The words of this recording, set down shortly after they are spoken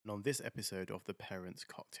on this episode of the Parents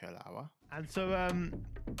Cocktail Hour. And so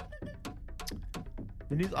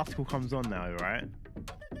the news article comes on now, right?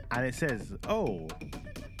 And it says,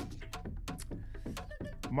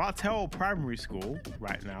 Martell Primary School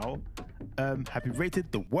right now have been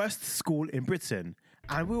rated the worst school in Britain.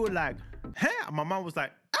 And we were like, hey? And my mum was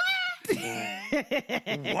like,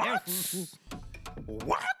 what?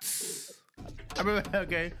 What? I remember her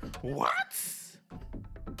going, what?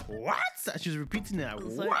 What? And she was repeating it.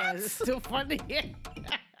 What? It's still funny.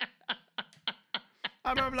 I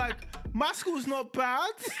remember like, my school's not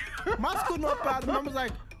bad. My school's not bad. Mum was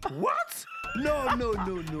like, what? No.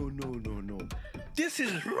 This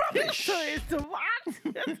is rubbish. So it's the what?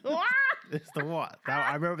 It's the what? It's the what?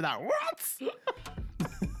 I remember that. What?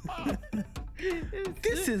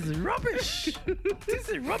 This is rubbish. This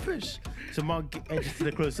is rubbish. So Mum edges to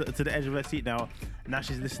the edge of her seat now. Now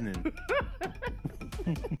she's listening.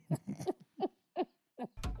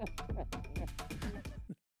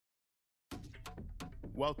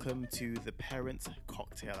 Welcome to the Parents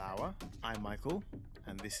Cocktail Hour. I'm Michael,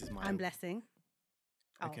 and this is my... I'm Blessing.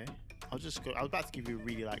 Okay. I was about to give you a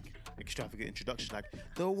really extravagant introduction, like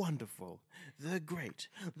the wonderful, the great,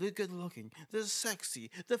 the good looking, the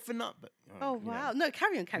sexy, the phenomenal. Oh, wow. No,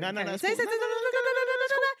 carry on. No, Let's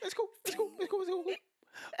go.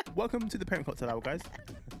 Welcome to the Parent Cocktail Hour, guys.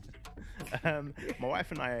 My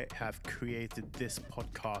wife and I have created this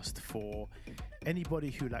podcast for anybody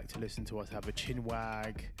who like to listen to us have a chin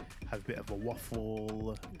wag, have a bit of a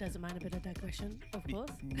waffle. Doesn't mind a bit of digression, of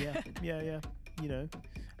course. Yeah. You know,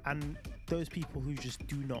 and those people who just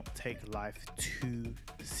do not take life too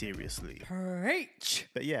seriously. Preach.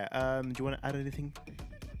 But yeah, do you want to add anything?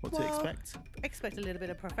 What to expect? Expect a little bit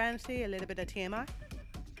of profanity, a little bit of TMI.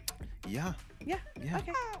 Yeah.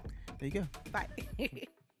 Okay. There you go. Bye.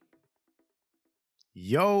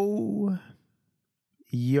 Yo.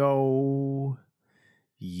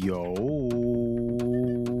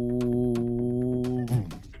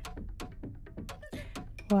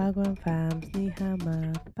 Wagwan fams ni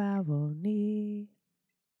hama bawo ni.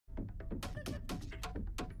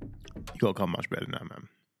 You gotta come much better than that, man.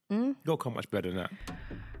 You gotta come much better than that.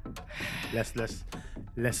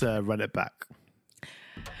 Let's run it back.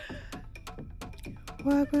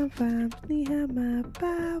 Wagwan fams ni hama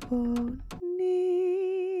bawo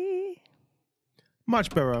ni. Much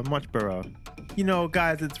better. You know,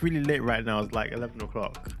 guys, it's really late right now. It's like 11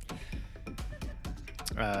 o'clock.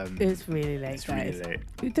 It's really late, guys. Really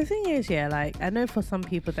late. The thing is, I know for some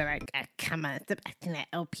people they're like, come on, stop acting like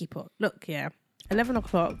old people. Look, 11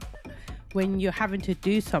 o'clock when you're having to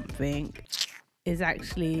do something is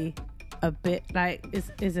actually a bit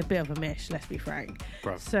is a bit of a mish, let's be frank.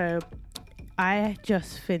 Bro. So I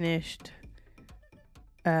just finished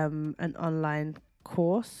an online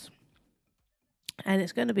course, and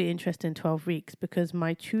it's going to be interesting 12 weeks because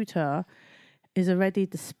my tutor is already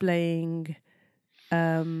displaying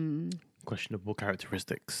Questionable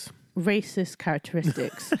characteristics. Racist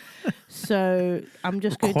characteristics. So I'm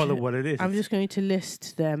just going Call to it what it is. I'm just going to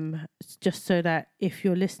list them just so that if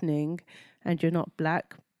you're listening and you're not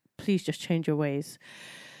black, please just change your ways.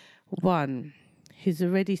 1, he's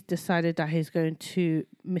already decided that he's going to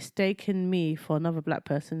mistaken me for another black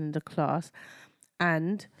person in the class,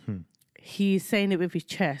 and he's saying it with his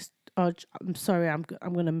chest. Oh, I'm sorry, I'm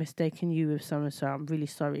going to mistaken you with so and so. I'm really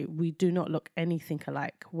sorry. We do not look anything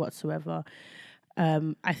alike whatsoever.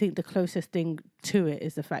 I think the closest thing to it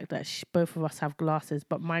is the fact that both of us have glasses,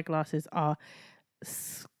 but my glasses are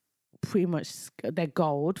pretty much, they're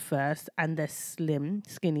gold first, and they're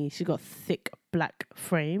skinny. She's got thick black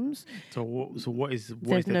frames. So what is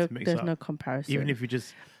There's there to mix there's up? no comparison. Even if you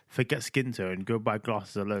just forget skin tone and go buy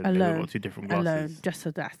glasses alone, they've got 2 different glasses. Alone, just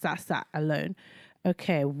so that's that alone.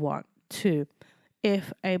 Okay, 1, 2.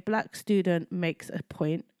 If a black student makes a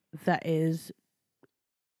point that is,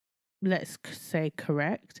 let's say,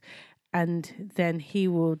 correct, and then he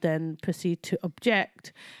will then proceed to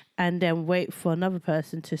object and then wait for another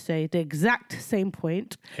person to say the exact same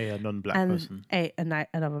point. A non-black and person.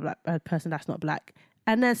 Another black person that's not black.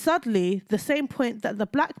 And then suddenly, the same point that the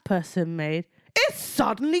black person made is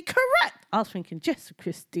suddenly correct. I was thinking, Jesus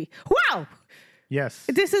Christie. Wow! Yes.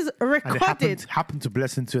 This is And recorded. it happened to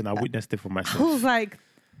Blessing too, and I witnessed it for I myself. was like,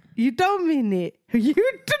 you don't mean it. You do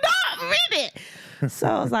not mean it. So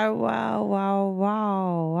I was like, wow.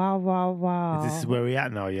 This is where we're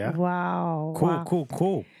at now, yeah? Wow.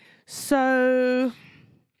 Cool. So,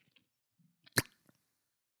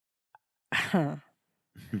 I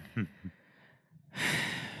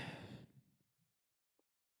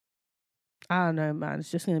don't know, man.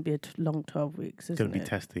 It's just going to be a long 12 weeks, It's isn't going to be it?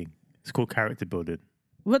 testing. It's called character building.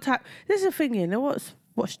 What type? This is the thing, you know what's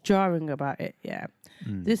what's jarring about it. Yeah,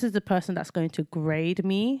 this is the person that's going to grade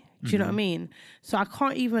me. Do you know what I mean? So I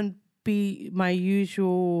can't even be my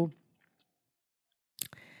usual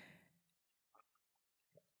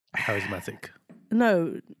Charismatic.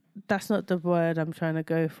 No, that's not the word I'm trying to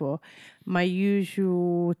go for. My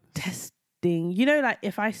usual testing. You know, like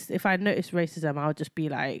if I notice racism, I'll just be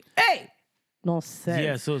like, "Hey, nonsense."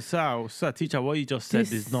 Yeah, so teacher, what you just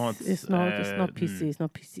said is not. It's not PC. It's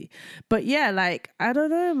not PC. But yeah, like I don't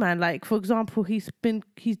know, man. Like for example, he's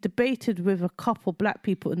debated with a couple black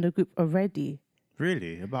people in the group already.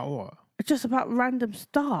 Really? About what? Just about random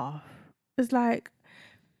stuff. It's like,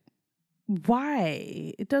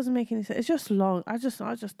 why? It doesn't make any sense. It's just long. I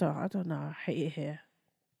don't know. I hate it here.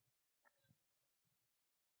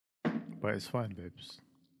 But it's fine, babes.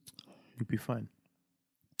 You'll be fine.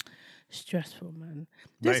 Stressful, man.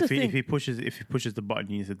 But if he pushes the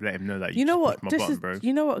button, you need to let him know that you know what pushed my button, bro.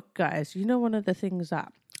 You know what, guys? You know one of the things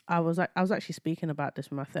that I was actually speaking about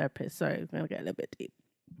this with my therapist. So I'm gonna get a little bit deep.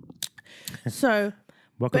 So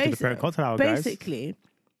welcome to the Parent Content Hour, guys. Basically,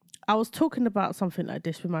 I was talking about something like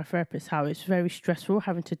this with my therapist, how it's very stressful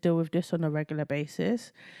having to deal with this on a regular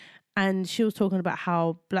basis. And she was talking about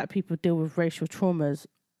how black people deal with racial traumas.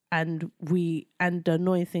 And the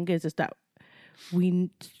annoying thing is that we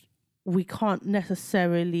can't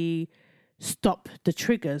necessarily stop the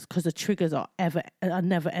triggers because the triggers are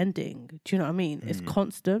never ending. Do you know what I mean? It's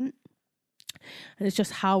constant. And it's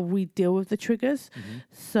just how we deal with the triggers.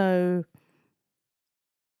 So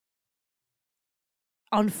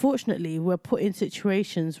unfortunately, we're put in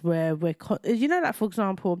situations where you know, like for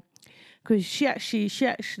example, because she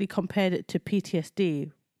actually compared it to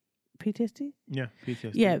PTSD. PTSD? Yeah,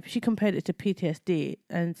 PTSD. Yeah, she compared it to PTSD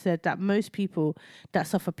and said that most people that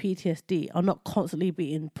suffer PTSD are not constantly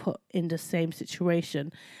being put in the same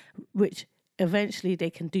situation, which eventually they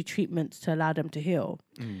can do treatments to allow them to heal.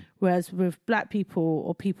 Whereas with black people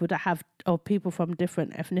or people from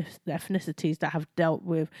different ethnicities that have dealt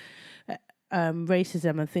with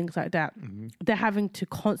racism and things like that, they're having to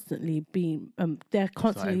constantly be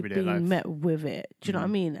being met with it. Do you know what I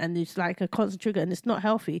mean? And it's like a constant trigger, and it's not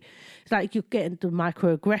healthy. It's like you're getting the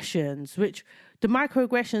microaggressions, which the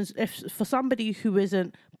microaggressions, if for somebody who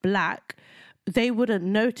isn't black, they wouldn't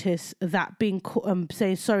notice that being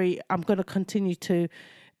saying sorry, I'm going to continue to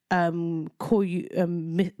call you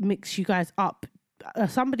mix you guys up.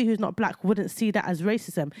 Somebody who's not black wouldn't see that as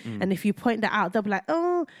racism. And if you point that out, they'll be like,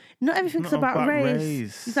 oh, not everything's about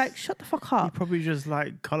race. He's like, shut the fuck up. You're probably just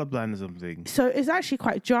like colorblind or something. So it's actually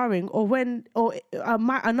quite jarring. Or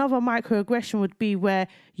another microaggression would be where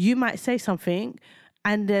you might say something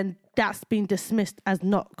and then that's been dismissed as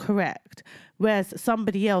not correct. Whereas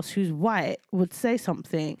somebody else who's white would say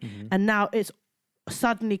something and now it's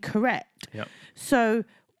suddenly correct. Yep. So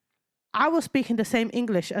I was speaking the same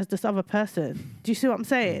English as this other person. Do you see what I'm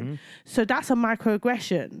saying? So that's a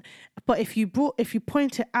microaggression. But if you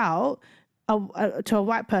point it out to a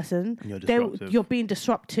white person, you're being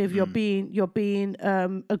disruptive. You're being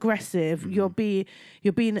aggressive. You're being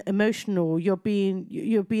emotional. You're being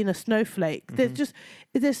a snowflake.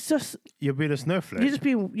 You're being a snowflake.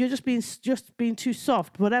 You're just being too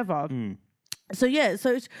soft. Whatever. So yeah.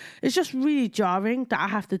 So it's just really jarring that I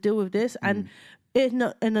have to deal with this and. In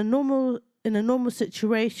a normal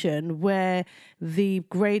situation where the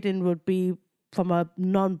grading would be from a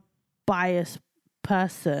non-biased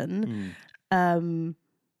person, I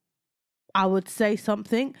would say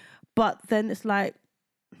something, but then it's like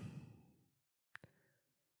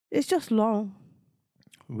it's just long.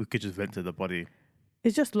 We could just vent to the body.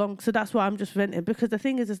 It's just long, so that's why I'm just venting. Because the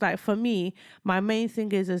thing is like for me, my main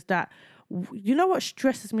thing is that. You know what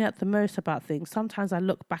stresses me out the most about things? Sometimes I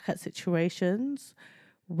look back at situations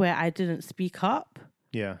where I didn't speak up.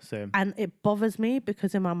 Yeah, same. And it bothers me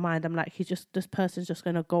because in my mind I'm like, this person's just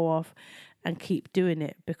gonna go off and keep doing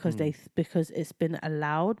it because because it's been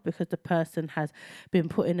allowed, because the person has been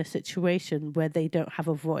put in a situation where they don't have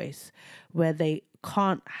a voice, where they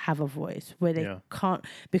can't have a voice, where they can't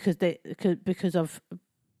because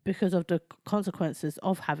of the consequences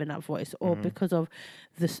of having that voice, or because of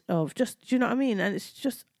this, of just, do you know what I mean? And it's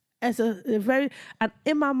just as a very, and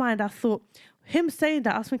in my mind, I thought him saying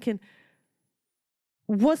that, I was thinking,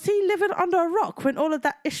 was he living under a rock when all of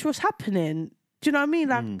that ish was happening? Do you know what I mean?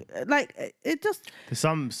 Like it just,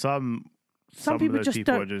 some people just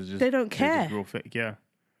don't, they don't care. Real fake, yeah.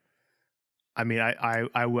 I mean,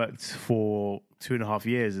 I worked for 2.5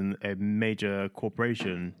 years in a major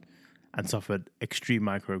corporation and suffered extreme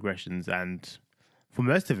microaggressions, and for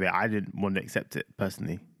most of it, I didn't want to accept it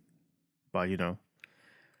personally. But I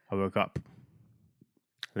woke up.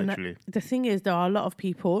 Literally. The thing is, there are a lot of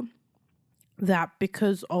people that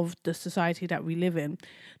because of the society that we live in,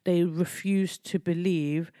 they refuse to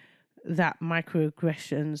believe that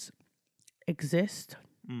microaggressions exist.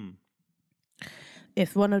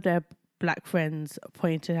 If one of their black friends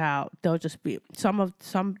pointed out, they'll just be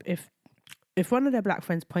if one of their black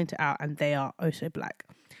friends point it out and they are also black,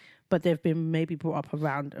 but they've been maybe brought up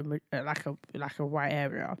around like a white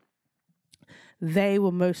area, they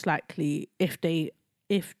will most likely, it's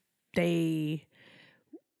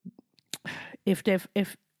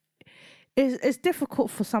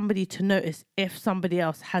difficult for somebody to notice if somebody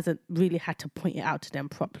else hasn't really had to point it out to them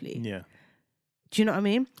properly. Yeah. Do you know what I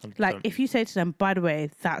mean? 100%. Like, if you say to them, by the way,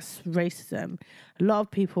 that's racism, a lot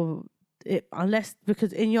of people,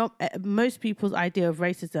 because in most people's idea of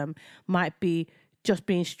racism might be just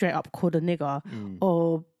being straight up called a nigger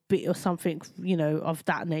or something, of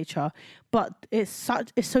that nature. But it's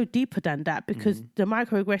so deeper than that, because the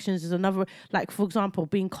microaggressions is another, like, for example,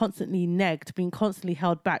 being constantly negged, being constantly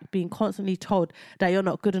held back, being constantly told that you're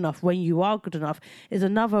not good enough when you are good enough is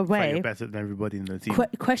another way. Like you're better than everybody in the team.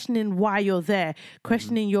 Questioning why you're there,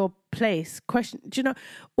 questioning your place,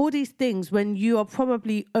 all these things when you are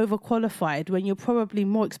probably overqualified, when you're probably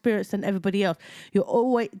more experienced than everybody else. You're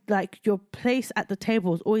always, like, your place at the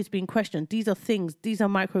table is always being questioned. These are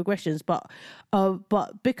microaggressions, but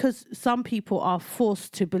because some people are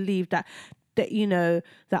forced to believe that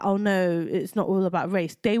oh no, it's not all about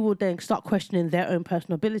race, they will then start questioning their own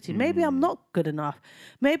personal ability. Maybe I'm not good enough.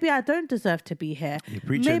 Maybe I don't deserve to be here. You're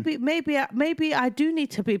preaching. Maybe I do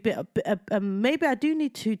need to be maybe I do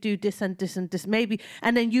need to do this and this and this. Maybe,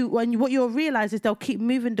 and then what you'll realize is they'll keep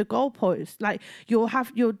moving the goalposts. Like, you'll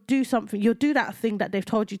do something, you'll do that thing that they've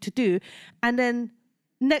told you to do, and then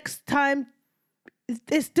next time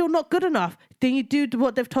it's still not good enough. Then you do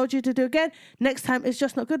what they've told you to do again. Next time, it's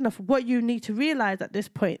just not good enough. What you need to realize at this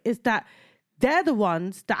point is that they're the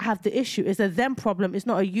ones that have the issue. It's a them problem. It's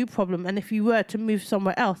not a you problem. And if you were to move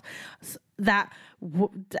somewhere else,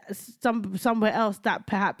 somewhere else that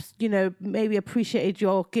perhaps, maybe appreciated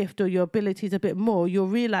your gift or your abilities a bit more, you'll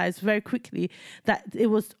realize very quickly that it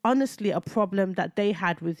was honestly a problem that they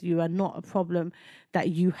had with you and not a problem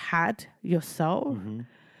that you had yourself.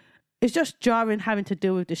 It's just jarring having to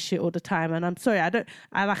deal with this shit all the time. And I'm sorry, I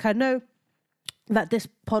know that this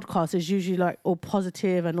podcast is usually like all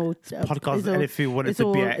positive and all Podcast anything you want it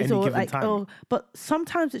to be at any given time. But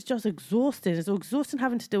sometimes it's just exhausting. It's exhausting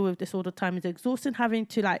having to deal with this all the time. It's exhausting having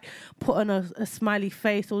to, like, put on a smiley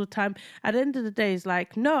face all the time. At the end of the day, it's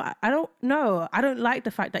like, no, I don't like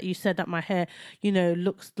the fact that you said that my hair,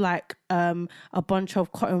 looks like a bunch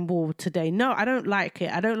of cotton wool today. No, I don't like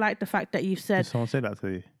it. I don't like the fact that you said. Did someone say that to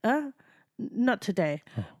you? Not today.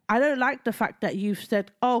 Oh. I don't like the fact that you've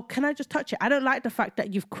said, "Oh, can I just touch it?" I don't like the fact that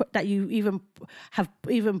you even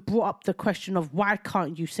brought up the question of why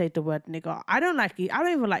can't you say the word nigger. I don't like it. I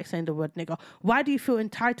don't even like saying the word nigger. Why do you feel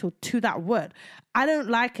entitled to that word? I don't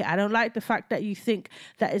like it. I don't like the fact that you think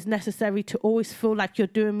that it's necessary to always feel like you're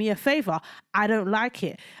doing me a favor. I don't like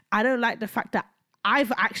it. I don't like the fact that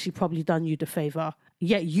I've actually probably done you the favor,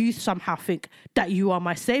 yet you somehow think that you are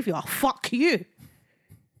my savior. Fuck you.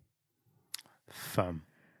 Fam.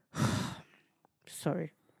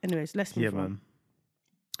 Sorry. Anyways, let's move on. Man.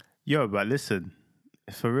 Yo, but listen,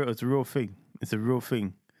 it's for real. It's a real thing. It's a real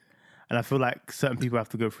thing. And I feel like certain people have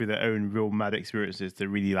to go through their own real mad experiences to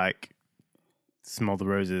really, like, smell the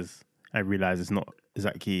roses and realize it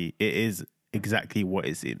is exactly what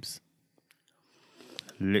it seems.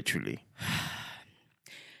 Literally.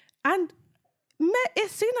 And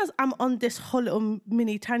as soon as I'm on this whole little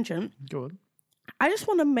mini tangent, go on. I just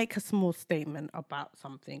want to make a small statement about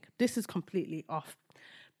something. This is completely off.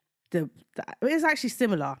 It's actually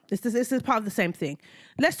similar. This is part of the same thing.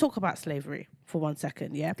 Let's talk about slavery for 1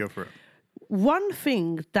 second, yeah? Go for it. One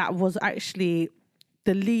thing that was actually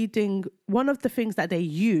one of the things that they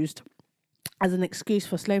used as an excuse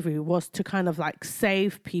for slavery was to kind of, like,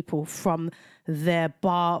 save people from their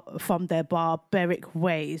barbaric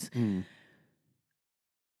ways.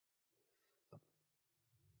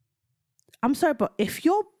 I'm sorry, but if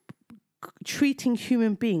you're treating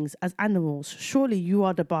human beings as animals, surely you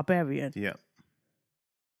are the barbarian. Yeah.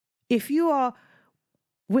 If you are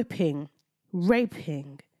whipping,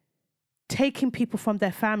 raping, taking people from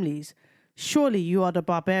their families, surely you are the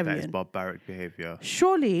barbarian. That is barbaric behavior.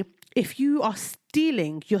 Surely, if you are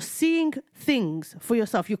stealing, you're seeing things for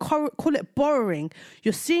yourself. You call it borrowing.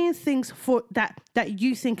 You're seeing things for that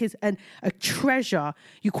you think is a treasure.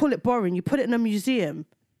 You call it borrowing. You put it in a museum.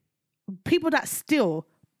 People that steal,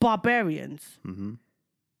 barbarians. Mm-hmm.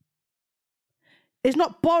 It's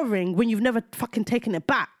not borrowing when you've never fucking taken it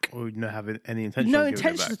back. Or you don't have any intention. No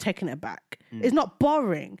intention of taking it back. It's not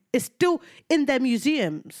borrowing. It's still in their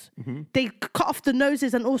museums. They cut off the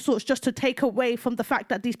noses and all sorts just to take away from the fact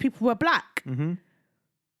that these people were black.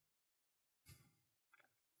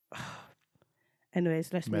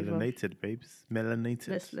 Anyways, let's move on. Melanated, babes. Melanated.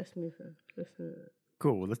 Let's move on.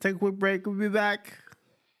 Cool. Let's take a quick break. We'll be back.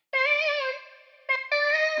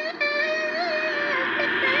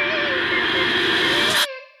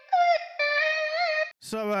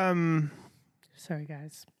 So, Sorry,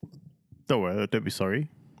 guys. don't worry. Don't be sorry.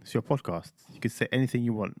 It's your podcast. You can say anything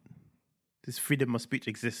you want. This freedom of speech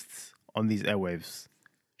exists on these airwaves.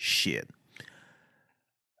 Shit.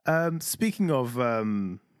 Speaking of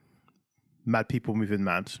mad people moving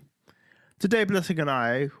mad, today Blessing and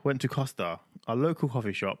I went to Costa, our local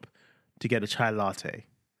coffee shop, to get a chai latte.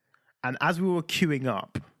 And as we were queuing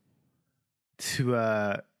up to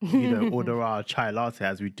order our chai latte,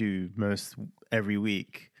 as we do most every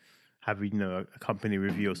week, have a company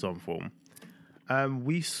review of some form,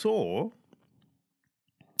 we saw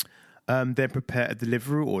then prepare a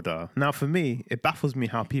delivery order. Now, for me, it baffles me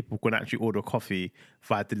how people can actually order coffee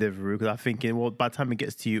via delivery, because I'm thinking, well, by the time it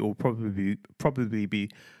gets to you, it will probably be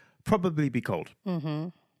cold.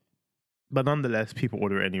 But nonetheless, people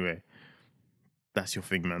order it anyway. That's your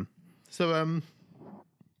thing, man. So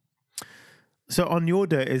on the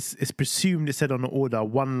order, it's presumed, it said on the order,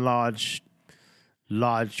 one large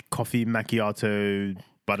coffee macchiato.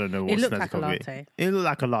 But I don't know what It looked snazzy like a coffee. latte. It looked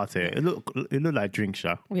like a latte. It looked like drink,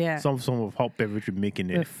 sha. Yeah. Some of hot beverage with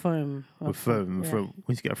making it. With foam. With foam. Yeah. We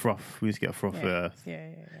need to get a froth. Yeah.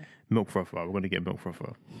 Milk frother. We're going to get milk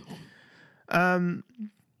frother.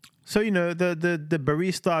 So, the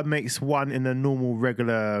barista makes one in a normal,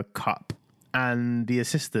 regular cup. And the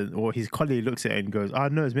assistant or his colleague looks at it and goes, "Oh,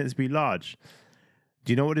 no, it's meant to be large."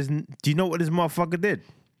 Do you know what this motherfucker did?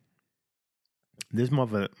 This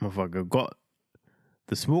motherfucker got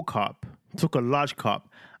the small cup, took a large cup,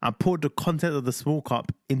 and poured the content of the small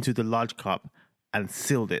cup into the large cup and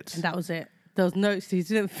sealed it. And that was it. There was no, he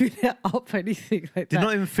didn't fill it up or anything like that. Did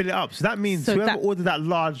not even fill it up. So that means whoever ordered that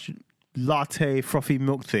large latte frothy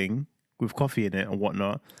milk thing with coffee in it and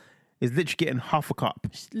whatnot is literally getting half a cup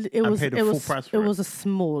and paid the full price for it. It was a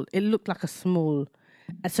small. It looked like a small.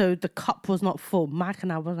 And so the cup was not full. Mike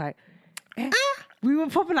and I were like, we were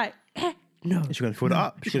probably like, no. She's going to fill it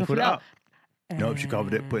up. She's going to fill it up. Nope, she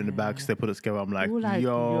covered it, put it in the bag, they put it together. I'm like,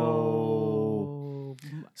 yo.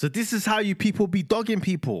 So this is how you people be dogging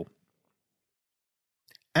people.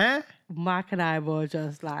 Mike and I were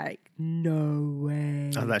just like, no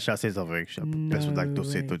way. I was like, should I say something? Best was like, don't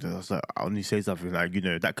say it. I was like, I only say something like,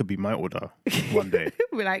 that could be my order one day.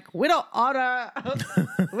 We're like, we don't order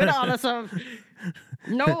some.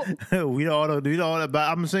 No. we don't order, but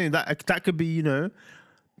I'm saying that could be,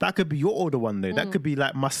 that could be your order one day. That could be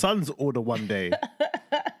like my son's order one day.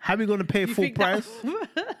 How are we going to pay full price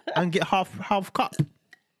and get half cup?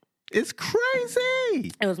 It's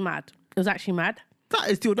crazy. It was mad. It was actually mad.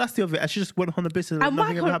 That's the audacity of it. And she just went on the business. And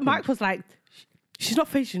Mike was like, she's not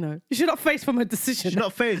phased, She's not phased from her decision. She's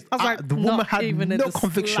not phased. I was like, the woman had even no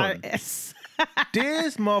conviction. This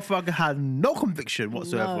motherfucker had no conviction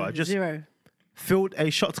whatsoever. No, just zero. Filled a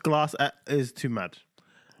shot glass is too mad.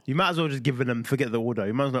 You might as well just give them, forget the order.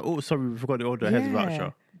 You might as well, oh, sorry, we forgot the order. Here's a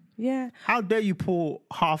voucher. Yeah. How dare you pour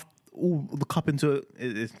half all the cup into it?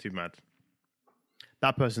 It's too mad.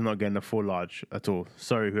 That person's not getting a full large at all.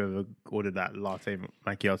 Sorry, whoever ordered that latte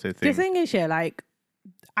macchiato thing. The thing is,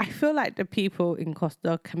 I feel like the people in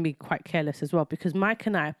Costa can be quite careless as well, because Mike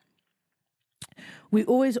and I, we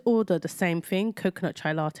always order the same thing, coconut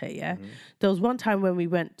chai latte, yeah? Mm-hmm. There was one time when we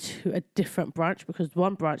went to a different branch, because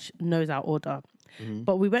one branch knows our order. Mm-hmm.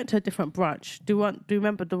 But we went to a different branch. Do you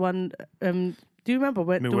remember the one? Do you remember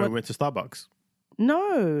when we went to Starbucks?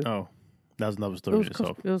 No. Oh, that was another story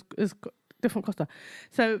itself. It was different Costa.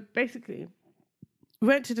 So basically, we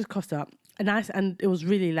went to this Costa, and it was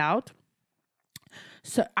really loud.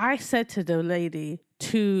 So I said to the lady,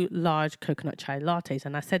 2 large coconut chai lattes,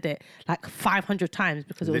 and I said it like 500 times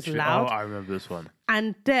because it was loud. Oh, I remember this one.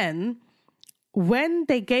 And then when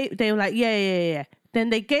they were like, yeah. Then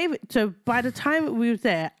they gave it. So by the time we were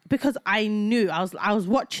there, because I knew I was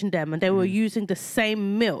watching them and they were using the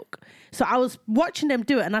same milk. So I was watching them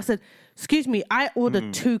do it, and I said, "Excuse me, I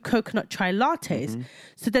ordered 2 coconut chai lattes." Mm-hmm.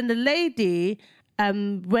 So then the lady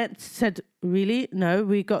said, "Really? No,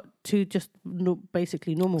 we got 2 just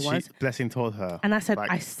basically normal ones." Blessing told her, and I said,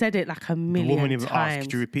 "I said it like a million the woman even times." asked,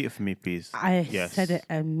 "Could you repeat it for me, please?" I said it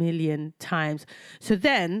a million times. So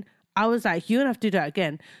then I was like, "You're gonna have to do that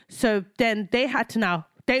again." So then they had to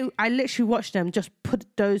I literally watched them just put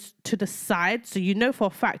those to the side, so for a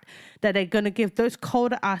fact that they're gonna give those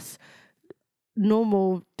colder ass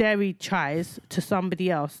normal dairy chais to somebody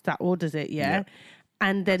else that orders it, Yeah.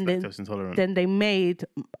 and then Lactose intolerant. then they made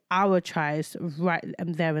our chais right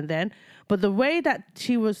there and then. But the way that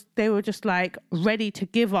they were just like ready to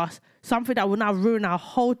give us something that will now ruin our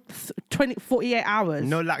whole 48 hours.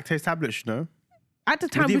 No lactase tablets, you know? At the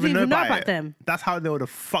time, we didn't even know about it. them. That's how they would have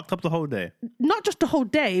fucked up the whole day. Not just the whole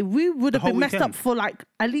day. We would have whole been messed weekend. up for like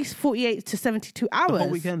at least 48 to 72 hours. The whole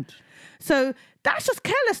weekend. So that's just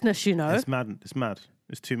carelessness, you know. It's mad. It's mad.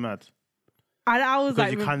 It's too mad. And I was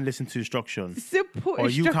Because like, you can't listen to instructions. simple Or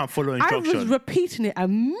you can't follow I was instruction. repeating it,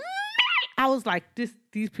 and I was like, these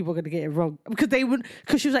people are gonna get it wrong because they would.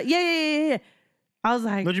 Because she was like, yeah. I was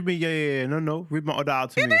like, What do you mean? Yeah. No. Read my order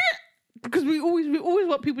out to me. because we always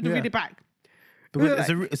want people to Yeah. read it back. Because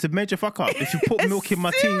it's a major fuck up. If you put milk in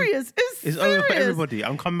my tea, serious. it's over for everybody.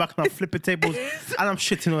 I'm coming back and I'm flipping tables and I'm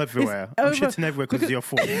shitting everywhere. I'm over shitting everywhere because it's your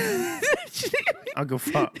fault. I go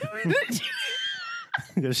fuck.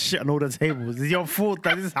 I'm gonna shit on all the tables. It's your fault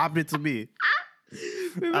that this is happening to me.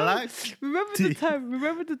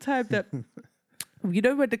 Remember the time that you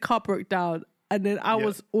know when the car broke down, and then I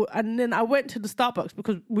went to the Starbucks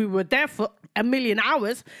because we were there for a million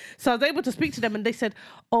hours. So I was able to speak to them, and they said,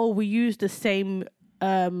 "Oh, we use the same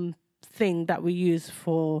thing that we use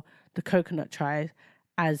for the coconut chai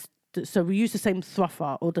so we use the same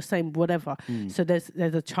thruffer or the same whatever. So there's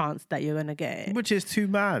a chance that you're gonna get it." Which is too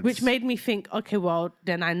mad. Which made me think, okay, well,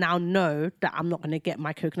 then I now know that I'm not going to get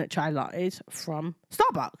my coconut chai lattes from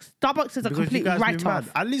Starbucks. Starbucks is a because complete you guys be write-off.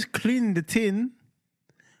 mad. At least clean the tin.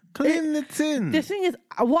 Clean the tin. The thing is,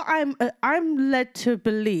 what I'm led to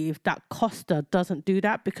believe that Costa doesn't do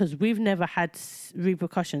that because we've never had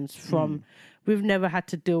repercussions from. We've never had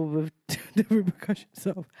to deal with the repercussions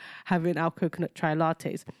of having our coconut chai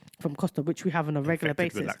lattes from Costa, which we have on a regular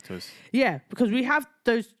Infected basis. with lactose. Yeah, because we have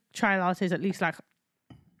those chai lattes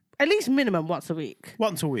at least minimum once a week.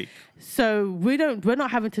 Once a week. So we're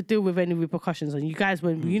not having to deal with any repercussions. And you guys,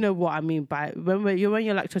 you know what I mean by when you're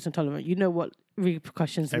lactose intolerant, you know what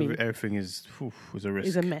repercussions mean. Everything is a risk.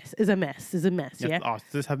 It's a mess. It's a mess. It's a mess. You Yeah. have to ask,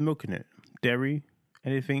 does this have milk in it? Dairy?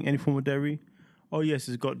 Anything? Any form of dairy? Oh yes,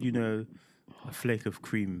 it's got a flake of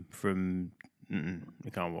cream from.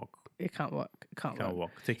 It can't work. It can't work. It can't Can't work.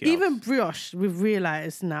 work. Take it Even out. brioche, we've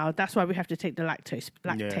realized now that's why we have to take the lactase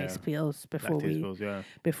Yeah. pills before Lactase pills, yeah.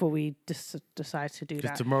 we decide to do Just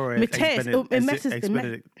that. tomorrow. It tears. It messes. Eggs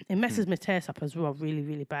Benedict, It messes my taste up as well, really,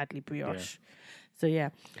 really badly. Brioche. So yeah.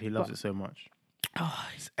 he loves it so much. Oh,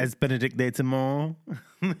 Eggs Benedict Day tomorrow.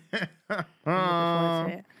 I'm looking forward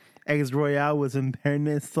to it. Eggs Royale with some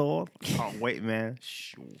Béarnaise sauce. Can't wait, man.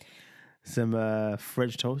 Some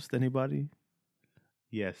French toast. Anybody?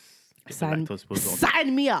 Yes. Get the lactose pills on.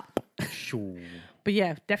 Sign me up. Sure. But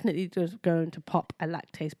yeah, definitely just going to pop a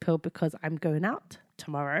lactase pill because I'm going out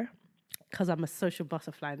tomorrow because I'm a social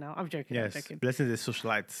butterfly now. I'm joking. Yes. I'm joking. Blessings is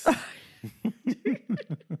socialites.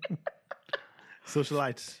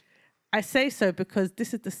 Socialites. I say so because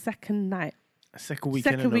this is the second night, Second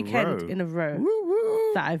weekend in a row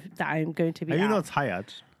that I'm going to be Are you out. not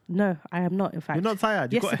tired? No, I am not. In fact, You're not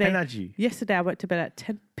tired. You've got energy. Yesterday, I went to bed at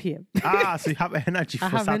 10 p.m. So you have energy for I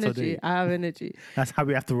have Saturday. energy. I have energy. That's how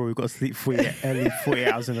we have to roll. We've got to sleep 48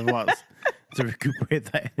 hours in advance to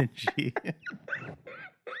recuperate that energy.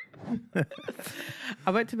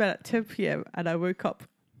 I went to bed at 10 p.m. and I woke up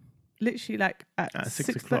literally like at 6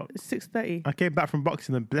 o'clock. 6:30. I came back from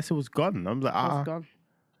boxing and Blessed was gone. I'm like, I was gone.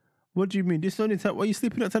 What do you mean? This is only what are you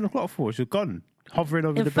sleeping at 10 o'clock for? She was gone. Hovering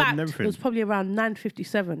over In the bed fact, and it everything. was probably around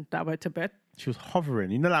 9:57 that I went to bed. She was hovering.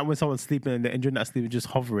 You know, like when someone's sleeping and they're enjoying that sleep, just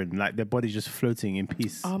hovering, like their body's just floating in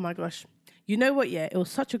peace. Oh my gosh. You know what? Yeah, it was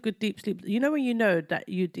such a good deep sleep. You know when you know that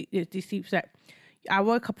it's deep sleep. I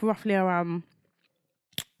woke up roughly around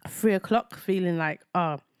 3 o'clock feeling like,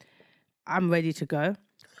 oh, I'm ready to go.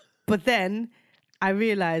 But then I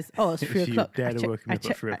realized, oh, it's 3 You o'clock. dared to wake me up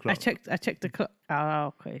at 3 o'clock. I checked the clock.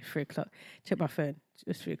 Oh, okay, 3 o'clock. Checked my phone. It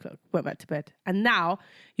was 3 o'clock. Went back to bed. And now,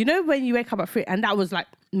 you know when you wake up at 3, and that was like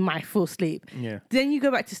my full sleep. Yeah. Then you go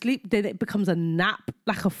back to sleep, then it becomes a nap,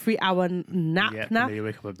 like a 3-hour nap Yeah, now. and then you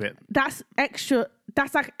wake up a bit. That's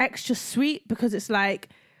like extra sweet because it's like,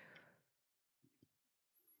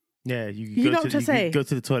 Yeah, You know what I'm saying? go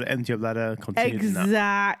to the toilet, empty your bladder, continue to nap.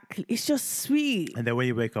 exactly. It's just sweet. And then when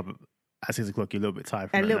you wake up at 6 o'clock, you're a little bit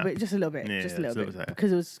tired from A that little nap. bit, just a little bit, Yeah, just a yeah, little it's a bit, little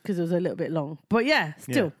because it was a little bit long. But yeah,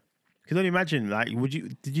 still, You can only imagine, like,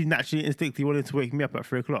 did you naturally instinctively wanted to wake me up at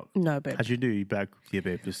 3 o'clock? no, babe. As you do, you'd be like, yeah,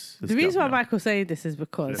 babe, let's The get reason up why now. Michael's saying this is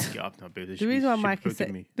because Let's get up now, babe. the reason why Mike is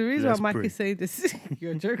saying Let's pray. this,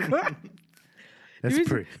 you're a joker. Let's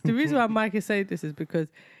pray. The reason why Mike is saying this is because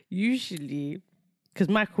usually Because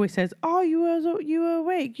Mike always says, "Oh, you were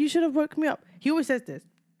awake. You should have woke me up." He always says this.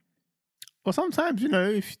 Well, sometimes,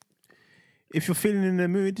 if you're feeling in the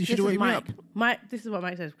mood, you should wake me up. This is what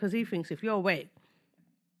Mike says, because he thinks if you're awake,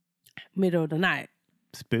 middle of the night,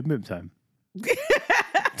 It's boom boom time.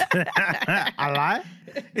 I lie.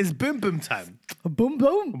 It's boom boom time. boom,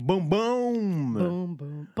 boom, Boom boom. boom,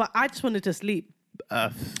 boom. But I just wanted to sleep.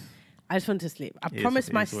 I just wanted to sleep. I promised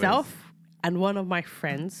it is myself, and one of my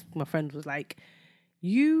friend was like,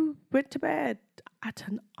 "You went to bed at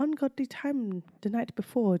an ungodly time the night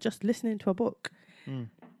before, just listening to a book."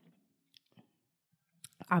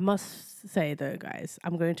 I must say though, guys,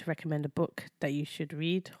 I'm going to recommend a book that you should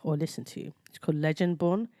read or listen to. It's called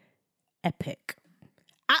Legendborn. Epic.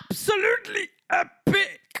 Absolutely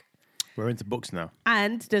epic. We're into books now.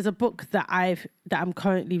 And there's a book that I'm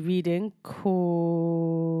currently reading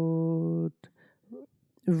called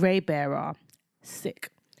Raybearer.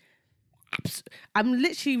 Sick. I'm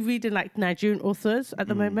literally reading like Nigerian authors at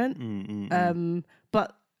the moment.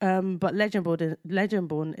 But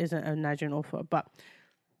Legendborn isn't a Nigerian author. But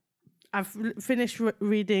I've finished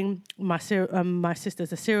reading My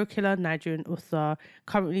Sister's a Serial Killer, Nigerian author.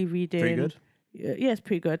 Currently reading. Pretty good. Yeah, it's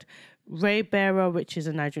pretty good. Raybearer, which is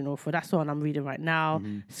a Nigerian author. That's the one I'm reading right now.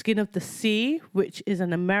 Skin of the Sea, which is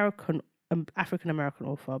an African-American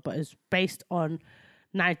author, but is based on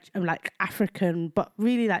like African, but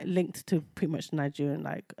really like linked to pretty much Nigerian,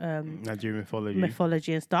 like Nigerian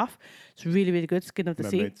mythology and stuff. It's really, really good. Skin of the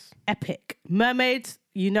Sea. Epic. Mermaids.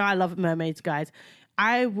 I love mermaids, guys.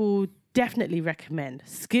 I will definitely recommend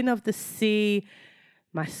Skin of the Sea.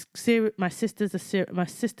 My sister, the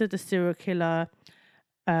serial killer.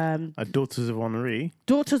 Daughters of Henri.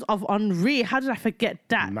 Daughters of Henri. How did I forget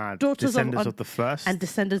that? Mad. Daughters Descendants of the First. And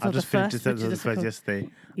Descendants of the First. I just finished Descendants of the First yesterday.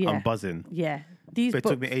 Yeah. I'm buzzing. Yeah. But it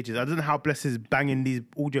took me ages. I don't know how Bless is banging these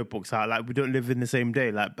audio books out. Like, we don't live in the same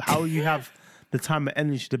day. Like, how you have the time and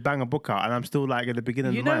energy to bang a book out, and I'm still like at the beginning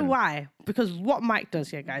of the You know why? Because what Mike does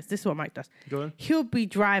here, guys, this is what Mike does. Go on. He'll be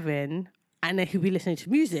driving and then he'll be listening to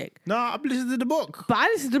music. No, I'm listening to the book. But I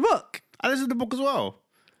listen to the book. I listen to the book as well.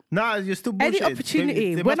 Nah, you're still bullshitting. Any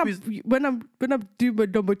opportunity. When I'm doing my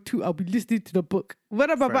number 2, I'll be listening to the book. When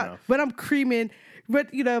I'm creaming,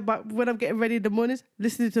 when I'm getting ready in the mornings,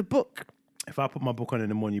 listening to the book. If I put my book on in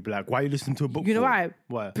the morning, you'd be like, why are you listening to a book? You know for? why?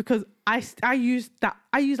 Why? Because I use like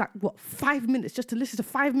 5 minutes just to listen to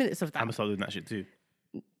 5 minutes of that. I'm gonna start doing that shit too.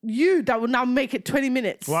 That will now make it 20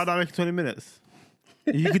 minutes. Why don't I make it 20 minutes?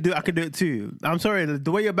 You could do it, I could do it too. I'm sorry,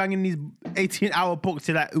 the way you're banging these 18-hour books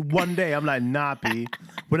in like one day, I'm like, nah, P.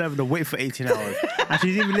 Whatever, to wait for 18 hours. And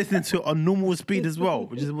she's even listening to it on normal speed as well,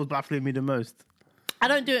 which is what's baffling me the most. I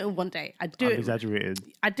don't do it in one day. I'm exaggerated.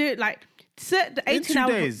 I do it like the 18-hour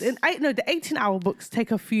books. The 18-hour books take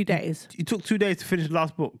a few days. You took 2 days to finish the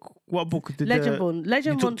last book. What book did Legendborn.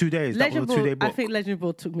 You took 2 days. That was a 2-day book. I think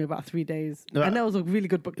Legendborn took me about 3 days. No, and that was a really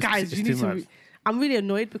good book. Guys, you need to I'm really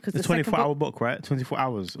annoyed because the 24-hour book, right? 24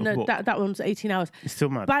 hours of book. that one's 18 hours. It's still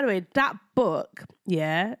mad. By the way, that book,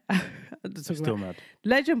 yeah. It's still mad.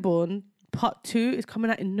 Legendborn Part 2 is coming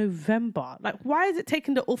out in November. Like, why is it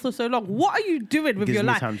taking the author so long? What are you doing with your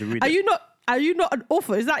life? Time to read Are you not an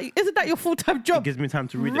author? Isn't that your full-time job? It gives me time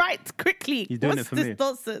to read Write quickly. You're doing it for me.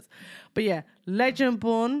 Nonsense? But yeah,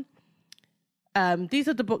 Legendborn. These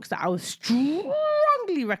are the books that I would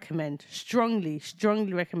strongly recommend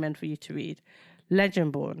for you to read.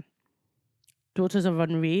 Legendborn, Daughters of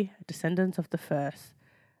Henri, Descendants of the First.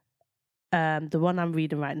 The one I'm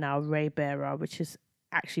reading right now, Raybearer, which is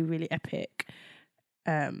actually really epic.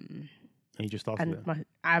 And you just started it?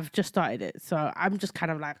 I've just started it, so I'm just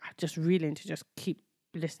kind of like just really to just keep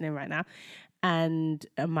listening right now. And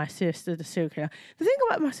My Sister, the Serial Killer. The thing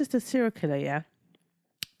about My Sister, the Serial Killer, yeah,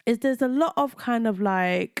 is there's a lot of kind of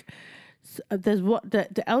like there's what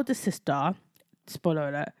the elder sister. Spoiler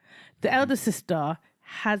alert. The elder sister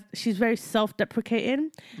she's very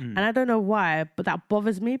self-deprecating, and I don't know why, but that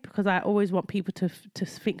bothers me because I always want people to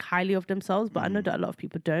think highly of themselves, but I know that a lot of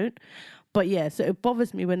people don't. But yeah, so it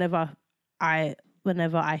bothers me whenever I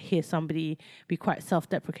hear somebody be quite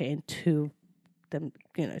self-deprecating to them,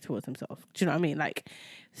 towards themselves. Do you know what I mean? Like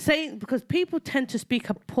saying, because people tend to speak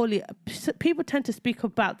about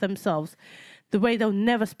themselves the way they'll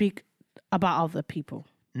never speak about other people.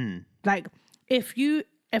 Like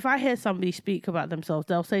if I hear somebody speak about themselves,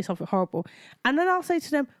 they'll say something horrible, and then I'll say to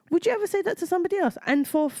them, would you ever say that to somebody else? And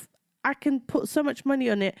I can put so much money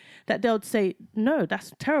on it that they'll say, no,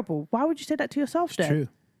 that's terrible. Why would you say that to yourself then?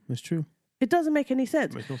 It's true. It doesn't make any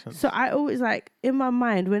sense. It makes no sense. So I always in my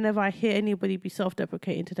mind, whenever I hear anybody be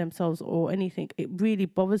self-deprecating to themselves or anything, it really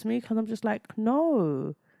bothers me because I'm just like,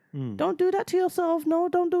 no, don't do that to yourself. No,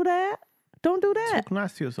 don't do that. Don't do that. Talk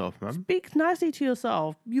nice to yourself, man. Speak nicely to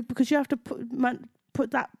yourself. Because you have to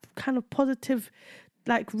put that kind of positive,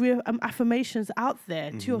 like real affirmations out there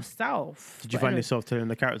to yourself. Did you find yourself telling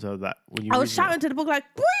the character that when you? I was shouting to the book like,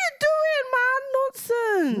 "What are you doing,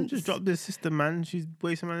 man? Nonsense!" Just drop this sister, man. She's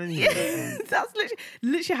wasting my anyway. That's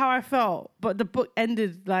literally how I felt. But the book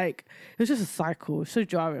ended like it was just a cycle. It's so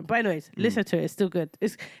jarring. But anyways, listen to it. It's still good.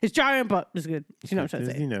 It's jarring, but it's good. You know what I'm trying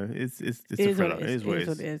to say? You know, it's It a is thriller. what it is. It is what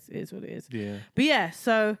it is. It is what it is. Yeah. But yeah,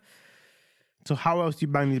 so So how else do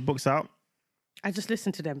you bang these books out? I just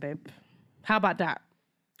listened to them, babe. How about that?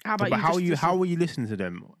 How about But you? how were you listening to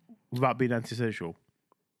them without being antisocial?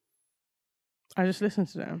 I just listen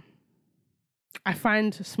to them. I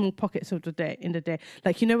find small pockets of the day in the day.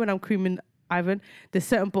 Like, you know, when I'm creaming Ivan, there's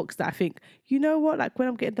certain books that I think, you know what, like when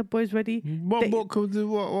I'm getting the boys ready. What book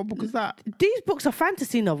is that? These books are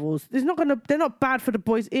fantasy novels. They're not bad for the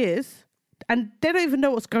boys' ears. And they don't even know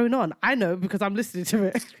what's going on. I know because I'm listening to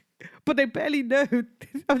it. But they barely know.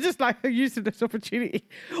 I'm just like using this opportunity.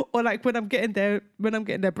 Or like when I'm getting their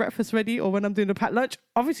breakfast ready or when I'm doing a packed lunch,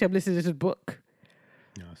 obviously I'm listening to the book.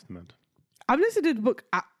 No, it's mad. I'm listening to the book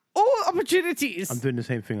at all opportunities. I'm doing the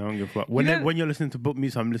same thing. I don't give a fuck. When you're listening to book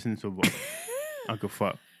music, I'm listening to a book. I don't give a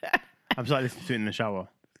fuck. I'm starting listening to it in the shower.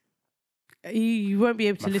 You won't be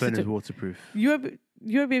able to My listen phone to is waterproof. You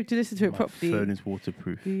won't be able to listen to it My properly. phone is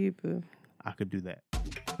waterproof. Yeah, boo. I could do that.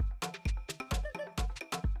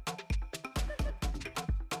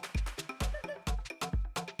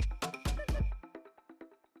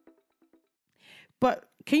 But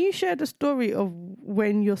can you share the story of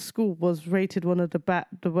when your school was rated one of the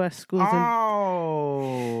worst schools?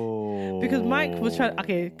 Because Mike was trying.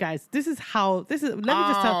 Okay, guys, let me just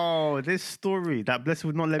tell. Oh, this story that Blessed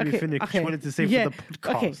would not let me finish. She wanted to say for the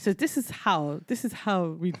podcast. Okay, so this is how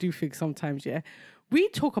we do things sometimes. Yeah, we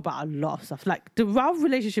talk about a lot of stuff. Like our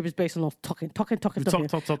relationship is based on us talking. We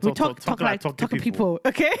talk like talking people.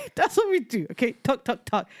 Okay, that's what we do. Okay, talk.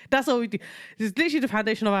 That's what we do. This is literally the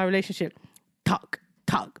foundation of our relationship. Talk.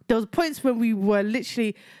 There was points when we were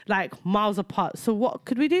literally like miles apart. So what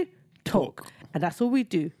could we do? Talk. And that's all we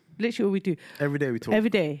do. Literally all we do. Every day we talk. Every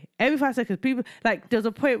day. Every 5 seconds. People like there was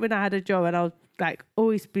a point when I had a job and I was like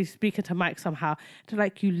always be speaking to Mike somehow. They're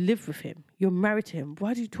like, you live with him. You're married to him.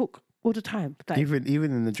 Why do you talk all the time? Like, even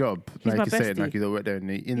in the job. He's Like my you say it, bestie. like you don't work there.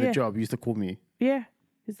 In the job, you used to call me yeah.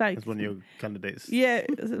 It's like as one of your candidates. yeah,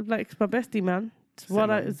 it's like it's my bestie, man. It's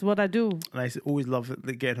what I do. And I used to always love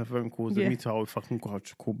getting her phone calls. Yeah. And me too, I would fucking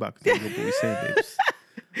call back. What we say, babes.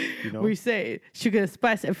 You know? We say it. Sugar and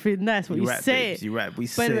spice, everything nice. What you right, say babes, it. you right. We But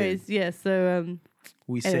say anyways, yeah. So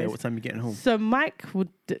we say anyways. what time you getting home. So Mike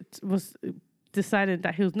was deciding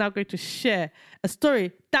that he was now going to share a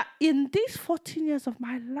story that in these 14 years of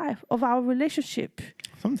my life, of our relationship,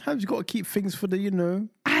 Sometimes you got to keep things for the,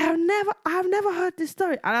 I've never heard this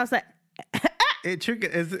story. And I was like, It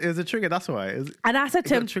triggered. It was a trigger. That's why. and I said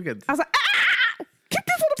to him, Triggered. I was like, keep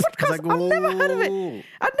this on the podcast. I was like, I've never heard of it. "Whoa."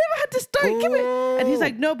 I've never heard this story. Keep it. And he's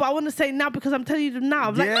like, no, but I want to say it now because I'm telling you now.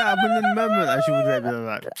 I'm like, no, I've been in the moment. I should have been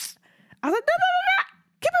like, I was like, no.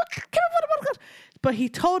 Keep it for the podcast. But he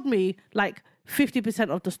told me like 50%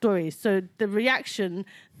 of the story. So the reaction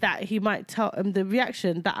that he might tell, the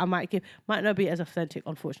reaction that I might give might not be as authentic,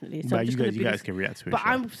 unfortunately. So but I'm just gonna you guys can react to it. But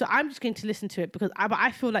sure. I'm just going to listen to it because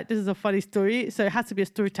I feel like this is a funny story. So it has to be a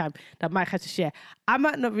story time that Mike has to share. I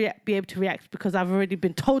might not be able to react because I've already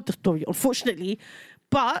been told the story, unfortunately.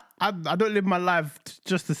 But I don't live my life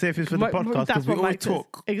just to say things for the podcast because we always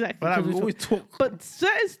talk. Exactly. But because we always talk. But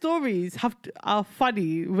certain stories are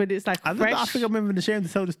funny when it's like I fresh. think I'm even ashamed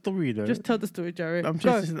to tell the story though. Just tell the story, Jared. I Go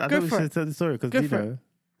don't for to it. tell the story Go because for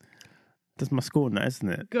that's my school now, isn't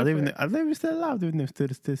it? Go I don't for even it. I don't even still alive. Even if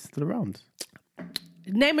they're still around.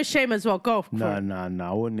 Name and shame as well. Go. For it. No.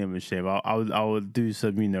 I wouldn't name a shame. I would do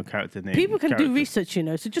some character name. People can do character. research,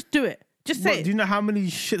 so just do it. Just say What, it. do you know how many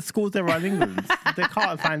shit schools there are in England? They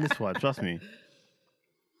can't find this one. Trust me.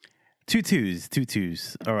 Two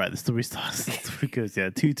twos. All right, the story starts. The story goes,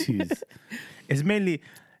 2 twos. It's mainly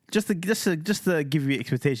just to give you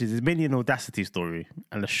expectations. It's mainly an audacity story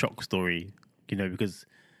and a shock story. Because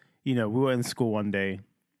we were in school one day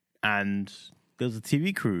and there was a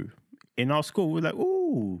TV crew in our school. We were like,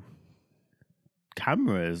 ooh,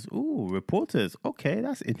 cameras, ooh, reporters. Okay,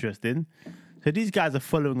 that's interesting. So these guys are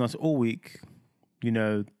following us all week,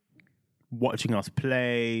 watching us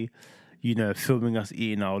play, filming us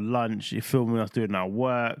eating our lunch, filming us doing our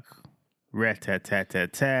work,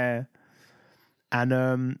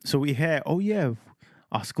 and so we hear, oh yeah,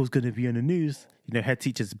 our school's going to be on the news. Head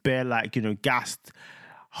teachers bare gassed,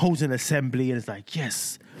 holds an assembly, and it's like,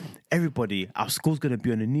 yes, everybody, our school's going to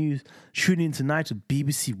be on the news. Tune in tonight to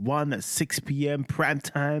BBC One at 6 p.m. prime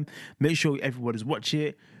time. Make sure everybody's watching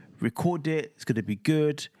it. Record it. It's going to be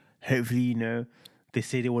good. Hopefully, you know, they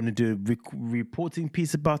say they want to do a reporting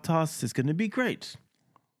piece about us. It's going to be great.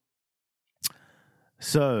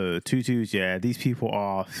 So, tutus, yeah, these people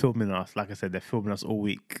are filming us. Like I said, they're filming us all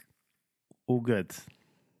week. All good.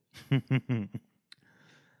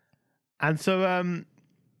 And so,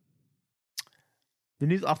 the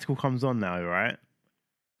news article comes on now, right?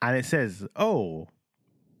 And it says, oh,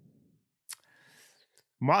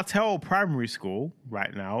 Martell Primary School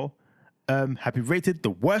right now have been rated the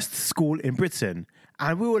worst school in Britain.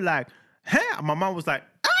 And we were like, huh? And my mum was like,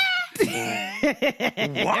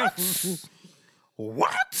 what?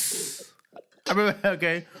 What? I remember,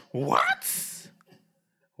 okay, what?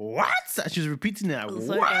 What? And she was repeating it.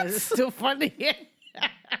 What? It's still funny.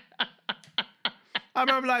 I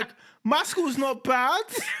remember like, my school's not bad.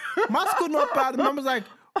 My school's not bad. And mum was like,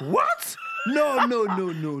 what? No.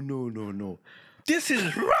 This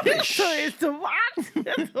is rubbish. So it's the what?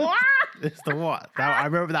 It's the what? It's the what? I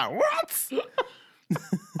remember that. What?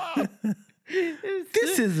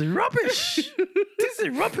 This is rubbish. This is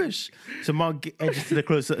rubbish. So mum edges to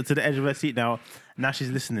the edge of her seat now. Now she's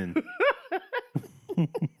listening.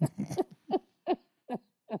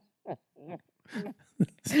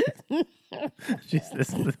 She's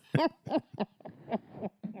listening.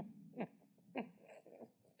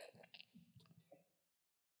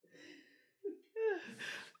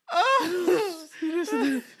 She's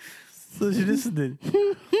listening. So she's listening.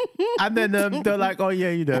 And then they're like, oh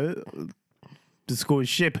yeah, you know, the school is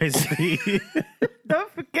shit basically.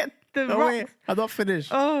 Don't forget the Oh rock. wait, I'm not finished.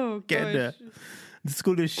 Oh, Getting there. gosh. The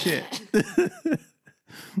school is shit.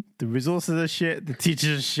 The resources are shit. The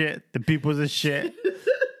teachers are shit. The people are shit.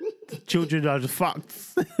 The children are just fucked.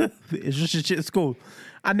 It's just a shit school.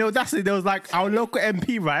 And there was like our local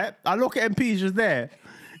MP, right? Our local MP is just there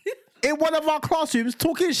in one of our classrooms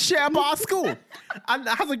talking shit about our school. And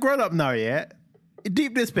as a grown up now, yeah,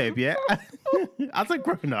 deep this, babe, yeah. As a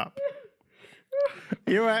grown up,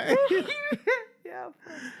 you're right. Yeah.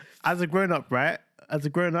 As a grown up, right? As a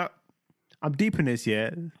grown up, I'm deep in this,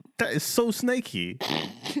 yeah. That is so snaky.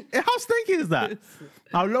 How snaky is that?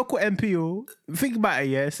 Our local MP, think about it,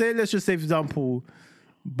 yeah. Let's just say, for example,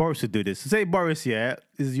 Boris would do this. Say Boris, yeah,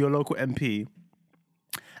 is your local MP,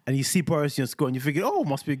 and you see Boris in your school, and you're thinking, oh,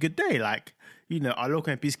 must be a good day. Like, you know, our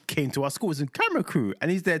local MPs came to our school as a camera crew,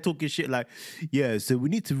 and he's there talking shit like, yeah, so we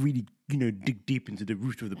need to really, you know, dig deep into the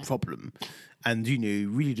root of the problem, and, you know,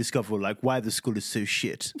 really discover like why the school is so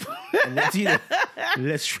shit. And let's, you know,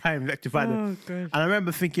 let's try and rectify them. gosh. And I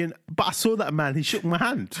remember thinking, but I saw that man, he shook my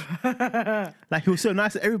hand. Like, he was so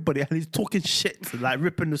nice to everybody, and he's talking shit, like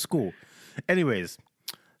ripping the school. Anyways,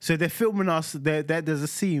 so they're filming us. There's a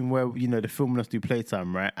scene where, you know, they're filming us do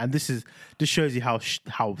playtime, right? And this shows you how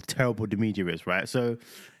terrible the media is, right? So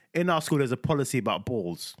in our school, there's a policy about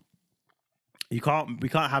balls. We can't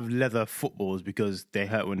have leather footballs because they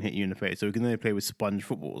hurt when hit you in the face. So we can only play with sponge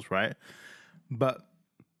footballs, right? But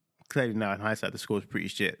clearly now in hindsight, the school is pretty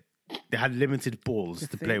shit. They had limited balls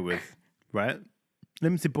to play with, right?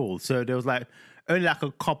 Limited balls. So there was like only like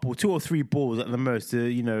a couple, 2 or 3 balls at the most.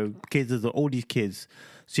 You know, all these kids.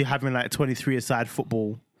 So you're having like 23-a-side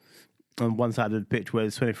football on one side of the pitch, where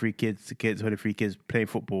there's 23 kids playing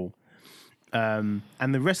football. And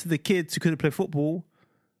the rest of the kids who couldn't play football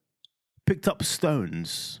picked up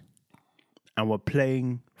stones and were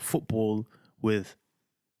playing football with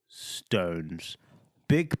stones.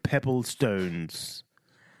 Big pebble stones.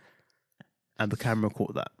 And the camera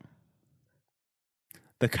caught that.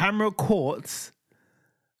 The camera caught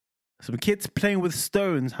some kids playing with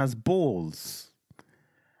stones has balls.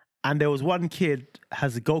 And there was one kid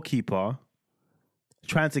as a goalkeeper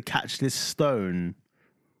trying to catch this stone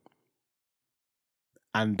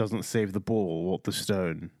and doesn't save the ball or the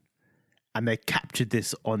stone. And they captured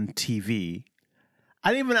this on TV.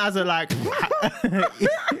 And even as a like,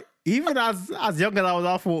 even as young as I was,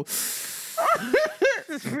 I thought,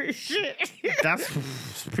 That's pretty shit. that's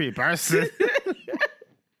pretty embarrassing.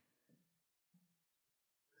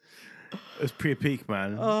 It was pretty peak,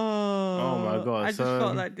 man. Oh my God, I just so-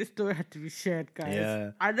 felt like this story had to be shared, guys.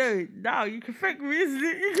 Yeah. I know. Now you can thank me, isn't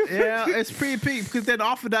it? You can Yeah, thank me. it's pretty peak because then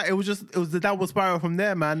after that, it was the downward spiral from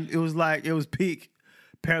there, man. It was peak.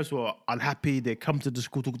 Parents were unhappy. They come to the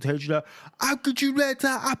school to tell you, how could you let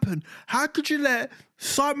that happen? How could you let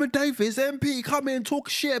Simon Davis, MP, come in and talk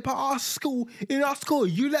shit about our school, in our school?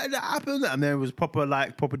 You let that happen? And then it was proper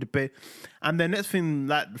debate. And then next thing,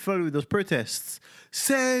 like, following those protests,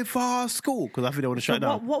 save our school, because I think they want to shut it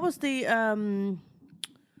down. What was the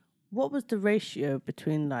ratio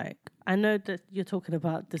between like I know that you're talking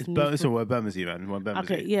about this. It's all Bermondsey, man.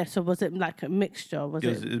 Bermondsey. Okay, yeah. So was it like a mixture? Was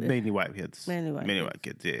It was mainly white kids. Mainly white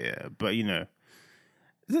kids, yeah. But, you know,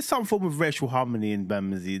 there's some form of racial harmony in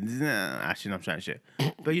Bermondsey. Nah, actually, I'm trying to shit.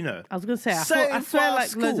 But, you know. I was going to say, I Save swear our like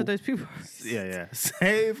school. loads of those people. Yeah.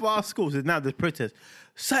 Save our schools. Now there's protest.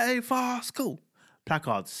 Save our school.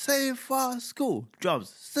 Placards. Save our school. Jobs.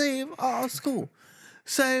 Save our school.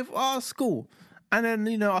 Save our school. And then,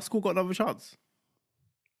 you know, our school got another chance.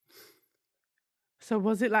 So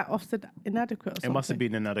was it like Ofsted inadequate or something? It must have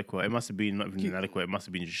been inadequate. It must have been not even inadequate. It must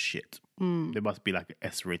have been just shit. It must be like an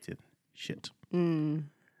S-rated shit.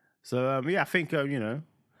 So, yeah, I think, you know,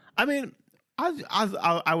 I mean,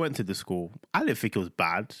 I went to the school. I didn't think it was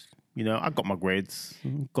bad. You know, I got my grades,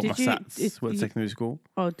 got my SATs, went to secondary school.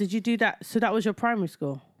 Oh, did you do that? So that was your primary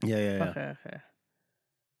school? Yeah. Okay.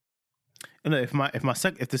 You know, if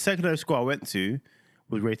the secondary school I went to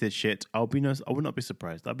was rated shit, I would not be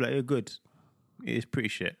surprised. I'd be like, yeah, good. It is pretty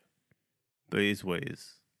shit. But it is what it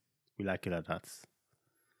is. We like it like that.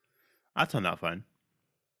 I turned out fine.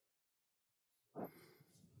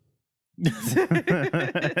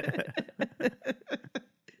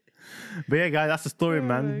 But yeah, guys, that's the story,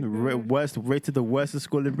 man. Rated the worst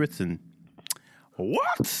school in Britain.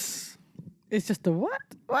 What? It's just a what?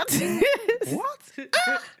 What? What?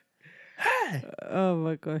 Oh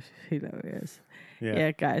my gosh, hilarious. Yeah.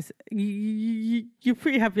 Yeah, guys, you're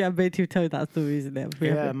pretty happy I made you tell that story, isn't it?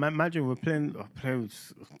 Yeah, imagine we're playing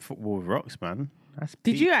football with rocks, man. That's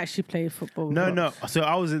Did peak. you actually play football? with No. rocks? So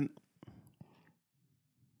I was in.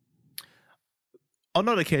 On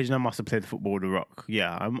another occasion, I must have played football with the rock.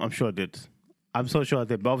 Yeah, I'm sure I did. I'm so sure I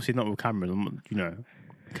did, but obviously not with cameras. I'm, you know,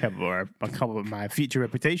 I cover my future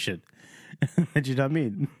reputation. Do you know what I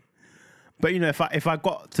mean? But you know, if I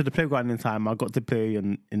got to the playground in time, I got to play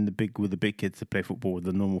with the big kids to play football with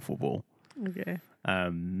the normal football. Okay.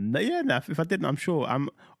 If I didn't, I'm sure. And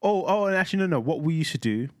actually, no. What we used to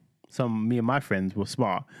do, me and my friends were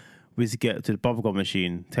smart. We used to get to the bubblegum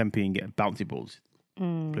machine, 10p, and get bouncy balls.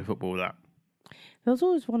 Play football with that. There was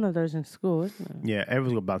always one of those in school, isn't there? Yeah,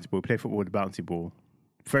 everyone's got a bouncy ball. Play football with a bouncy ball.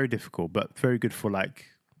 Very difficult, but very good for like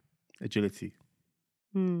agility.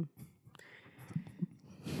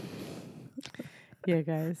 Yeah,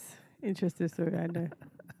 guys. Interesting story, I know.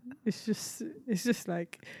 It's just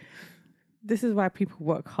like, this is why people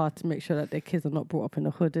work hard to make sure that their kids are not brought up in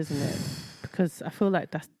the hood, isn't it? Because I feel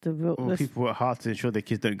like that's the real... People work hard to ensure their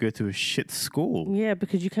kids don't go to a shit school. Yeah,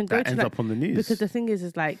 because you can go that to... ends up on the news. Because the thing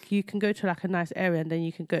is like, you can go to like a nice area and then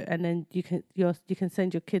you can go... And then you can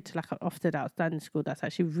send your kid to like an Ofsted outstanding school that's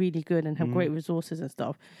actually really good and have great resources and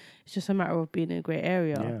stuff. It's just a matter of being in a great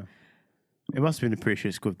area. Yeah. It must have been a pretty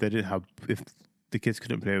shit school if they didn't have... If the kids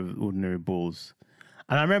couldn't play with ordinary balls.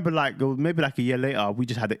 And I remember maybe like a year later, we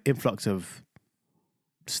just had an influx of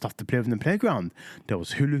stuff to play with in the playground. There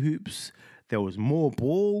was hula hoops. There was more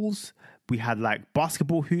balls. We had like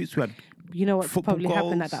basketball hoops. We had You know what's probably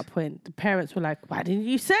happened goals. at that point? The parents were like, "Why didn't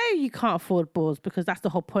you say you can't afford balls?" Because that's the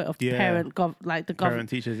whole point of the Parent government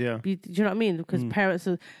teachers, yeah. Do you know what I mean? Because parents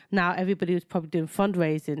are now, everybody was probably doing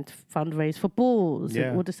fundraise for balls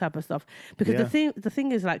and all this type of stuff. Because the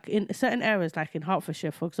thing is, like in certain areas, like in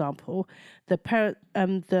Hertfordshire, for example, the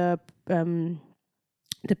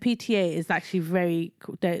PTA is actually very.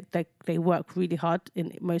 They work really hard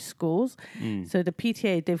in most schools. So the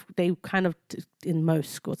PTA they kind of in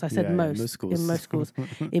most schools. I said most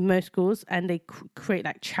in most schools, and they create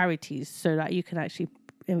like charities so that you can actually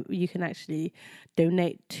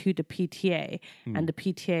donate to the PTA, and the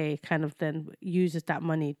PTA kind of then uses that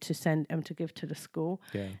money to send to give to the school,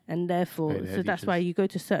 and therefore, so that's why you go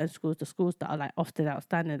to certain schools, the schools that are like often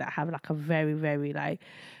outstanding, that have like a very, very like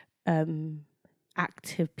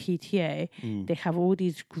active PTA, they have all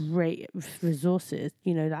these great resources,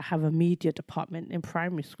 you know, that have a media department in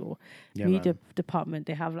primary school, department,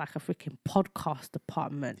 they have like a freaking podcast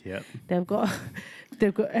department, they've got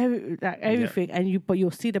everything, and but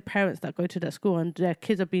you'll see the parents that go to that school and their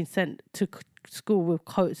kids are being sent to school with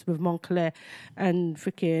coats with Moncler and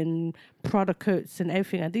freaking Prada coats and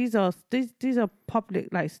everything, and these are public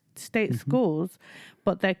like state schools,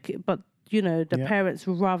 but you know, the parents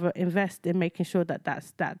would rather invest in making sure that that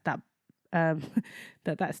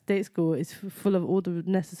state school is full of all the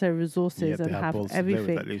necessary reasources and have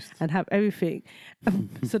everything,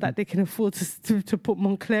 so that they can afford to put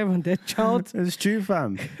Moncler on their child. It's true,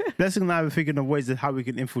 fam. Blessing and I were thinking of ways of how we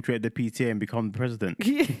can infiltrate the PTA and become the president.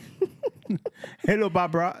 Hello,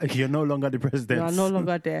 Barbara. You're no longer the president. You are no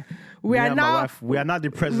longer there. We are now the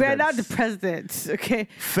president. We are now the president. Okay.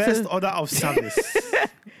 First order of service.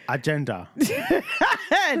 Agenda.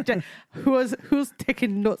 Who's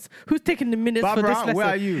taking notes? Who's taking the minutes for this Barbara, lesson? where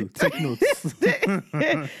are you? Take notes.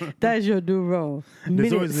 That is your new role.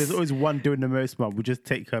 There's always one doing the most, man. We just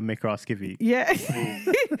take her, make her our skivvy. Yeah.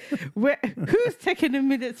 Who's taking the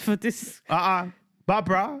minutes for this?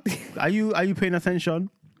 Barbara, are you paying attention?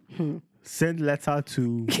 Send letter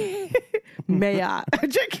to Mayor.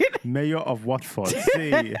 Checking. Mayor of Watford.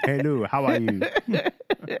 Say hello. How are you?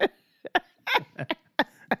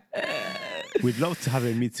 We'd love to have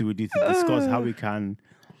a meeting with you to discuss how we can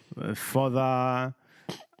further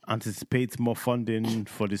anticipate more funding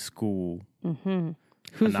for the school.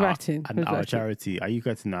 Who's writing? And our charity. Are you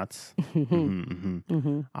getting that?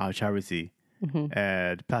 Our charity.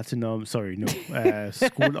 The Platinum, sorry, no.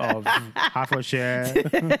 School of Hertfordshire.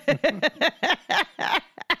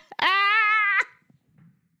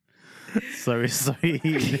 sorry.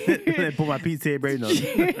 Put my PTA brain on.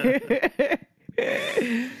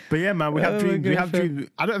 But yeah, man, we have dreams. We have dreams.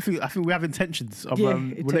 I think we have intentions of we'll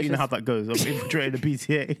let you know how that goes. Of infiltrating the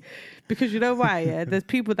PTA. Because you know why? Yeah? There's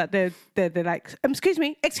people that they're like, excuse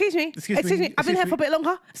me. I've been here for a bit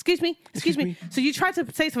longer. Excuse me. So you try to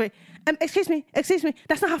say something. Excuse me.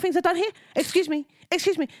 That's not how things are done here. Excuse me.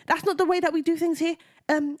 That's not the way that we do things here.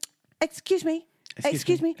 Excuse me.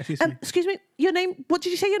 Excuse me. Your name? What did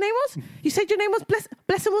you say your name was? You said your name was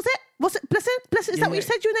Blessing. Was it? Was it Blessing? Is that what you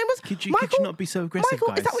said your name was? Could you Michael? not be so aggressive, Michael,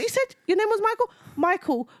 guys? is that what you said? Your name was Michael.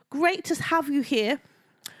 Michael, great to have you here.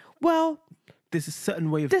 Well, there's a certain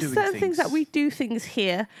way of doing things. There's certain things that we do things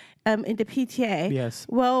here in the PTA. Yes.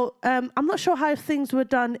 Well, I'm not sure how things were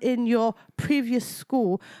done in your previous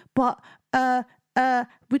school, but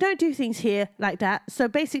we don't do things here like that. So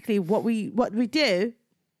basically, what we do.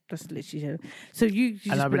 That's literally him. So you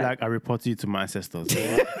and I'll be like, I report you to my ancestors.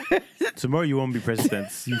 Tomorrow you won't be president.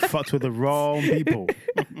 You fucked with the wrong people.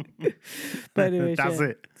 But anyway, that's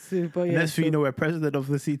it. Super, next thing you know, we're president of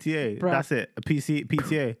the CTA. Bruh. That's it. A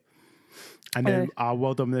PTA. And then our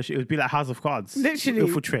world domination, it would be like House of Cards. Literally.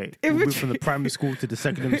 Infiltrate. We move from the primary school to the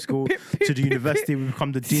secondary school to the university. We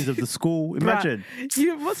become the deans of the school. Imagine.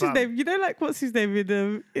 What's his name? You know, like, what's his name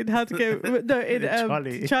in How to Get... No,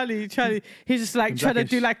 in Charlie. He's just like trying to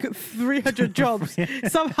do like 300 jobs.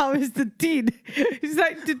 Somehow he's the dean. He's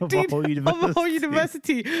like the dean of a whole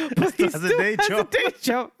university. But he still has a day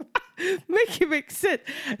job. Make it make sense.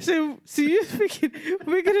 So you're thinking,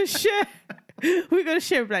 we're going to share...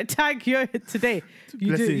 like, tag you today.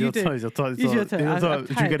 You do. Your turn. Should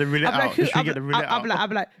we get a relay out?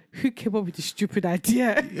 I'm like, who came up with this stupid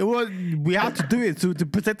idea? Well, we have to do it to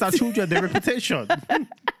protect our children, their reputation.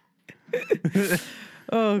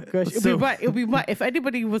 Oh gosh, it'll be Mike. If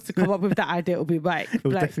anybody was to come up with that idea, it'll be Mike.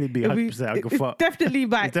 It'll definitely be 100%. Definitely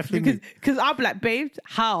Mike. Because I'm like, babes,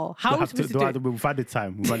 how? How are we supposed to do it? We've had the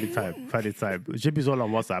time. JB's all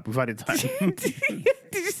on WhatsApp. We've had the time.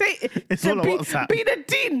 Did you say it's all on WhatsApp? Be the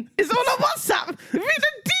dean. It's all on WhatsApp. Be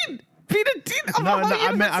the dean. No,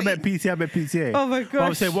 I meant PTA. Oh my gosh. But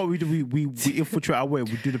I'm saying what we do, we infiltrate our way.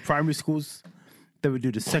 We do the primary schools, then we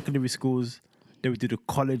do the secondary schools, then we do the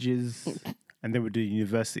colleges, and then we do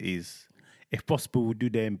universities. If possible, we'll do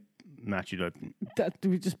them. Actually,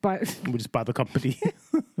 we just buy. We'll just buy the company.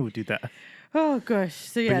 We'll do that. Oh gosh.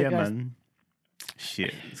 So yeah, guys. Man.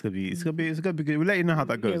 Shit, it's gonna be good. We'll let you know how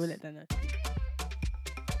that goes. Yeah, we'll let them know.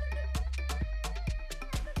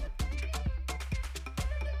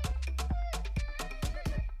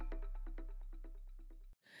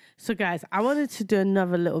 So guys, I wanted to do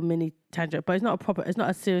another little mini tangent, but it's not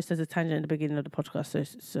as serious as a tangent in the beginning of the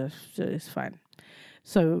podcast, so it's fine.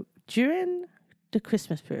 So during the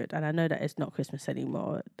Christmas period, and I know that it's not Christmas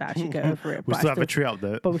anymore, that I should get over it. We still have a tree up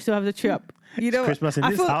there. But we still have the tree up. You know, Christmas in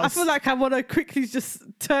this house. I feel like I want to quickly just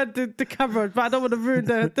turn the camera, but I don't want to ruin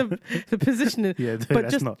the positioning. Yeah, but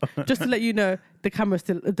just to let you know, the camera's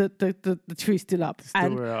still, the tree's still up.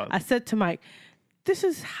 I said to Mike, this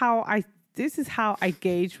is how I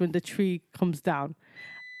gauge when the tree comes down.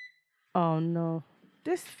 Oh no.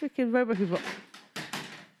 This freaking robot hoover.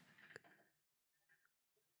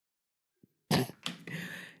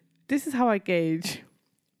 This is how I gauge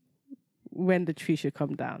when the tree should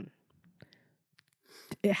come down.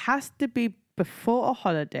 It has to be before a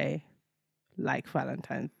holiday, like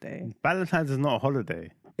Valentine's Day. Valentine's is not a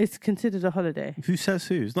holiday. It's considered a holiday. Who says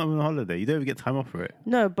who? It's not even a holiday. You don't even get time off for it.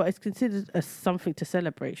 No, but it's considered as something to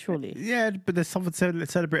celebrate, surely. Yeah, but there's something to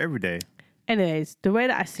celebrate every day. Anyways, the way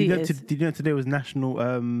that I see it is... Did you know today was National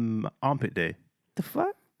Armpit Day? The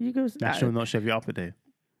fuck? National Not Shave Your Armpit Day.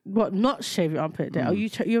 What? Not shave your armpit day? Oh,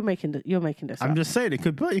 you're making this up. I'm just saying it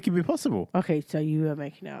could be possible. Okay, so you are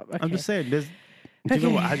making it up. Okay. I'm just saying. Do you know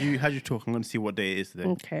what? How do you talk? I'm going to see what day it is today.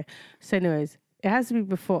 Okay. So, anyways, It has to be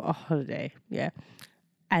before a holiday, yeah.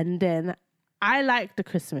 And then I like the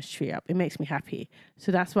Christmas tree up. It makes me happy.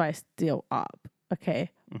 So that's why it's still up,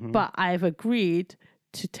 okay? But I've agreed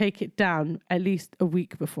to take it down at least a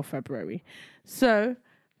week before February. So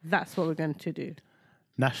that's what we're going to do.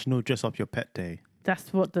 National Dress Up Your Pet Day.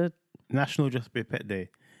 That's what the... National Dress Up Your Pet Day.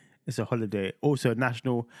 It's a holiday. Also,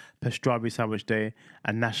 National Pastrami Sandwich Day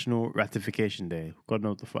and National Ratification Day. God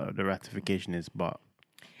knows what the ratification is, but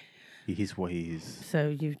he is what he is. So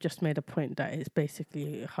you've just made a point that it's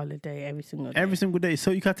basically a holiday every single day. Every single day.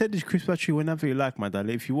 So you can take this Christmas tree whenever you like, my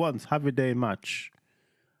darling. If you want, have a day in March.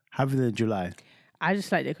 Have it in July. I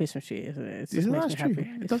just like the Christmas tree. Isn't it? It It's just a makes nice me tree.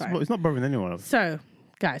 happy. It's not bothering anyone. So,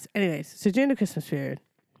 guys, anyways, so during the Christmas period,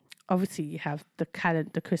 obviously you have the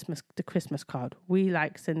Christmas card. We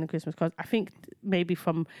like sending Christmas cards. I think maybe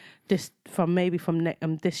from this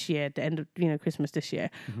year, the end of Christmas this year,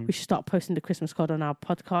 we should start posting the Christmas card on our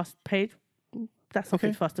podcast page. That's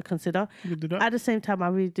something for us to consider. You can do that. At the same time, I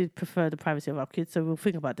really did prefer the privacy of our kids, so we'll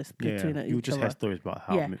think about this between each you just other. hear stories about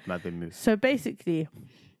how mad they move. So basically,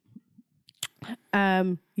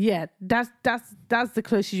 that's the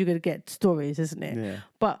closest you're gonna get stories, isn't it? Yeah.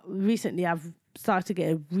 But recently, I've started to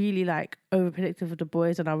get really overprotective of the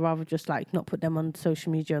boys, and I'd rather just not put them on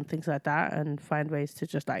social media and things like that, and find ways to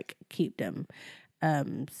just keep them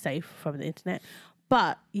safe from the internet.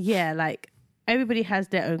 But yeah, everybody has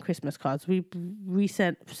their own Christmas cards. We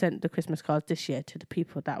sent the Christmas cards this year to the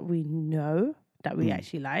people that we know that we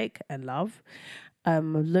actually like and love.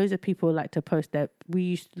 Loads of people like to post that. We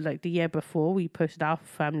used to, the year before, we posted our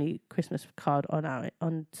family Christmas card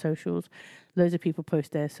on socials. Loads of people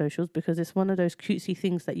post their socials because it's one of those cutesy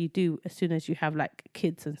things that you do as soon as you have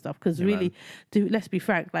kids and stuff. Because let's be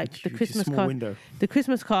frank, the Christmas card, window. the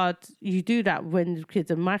Christmas card, you do that when the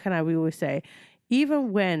kids. And Mike and I, we always say,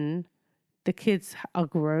 even when the kids are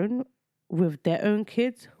grown with their own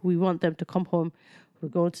kids, we want them to come home. We're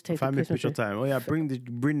going to take family the Christmas picture time. Oh yeah, bring the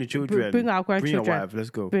children. Bring our grandchildren. Bring your wife. Let's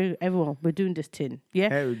go. Bring everyone. We're doing this tin. Yeah,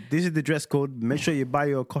 Hey, this is the dress code. Make sure you buy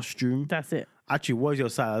your costume. that's it. Actually, what's your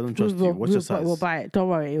size? I don't trust you. What's your size? We'll buy it. Don't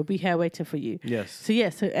worry. It'll be here waiting for you. Yes. So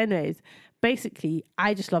anyways, basically,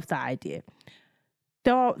 I just love that idea.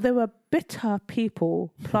 There were bitter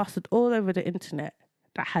people plastered all over the internet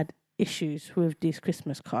that had issues with these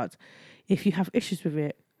Christmas cards. If you have issues with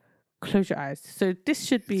it, close your eyes. So this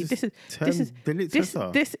should be this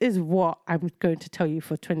is what I'm going to tell you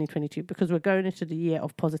for 2022, because we're going into the year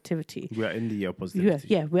of positivity. We're in the year of positivity.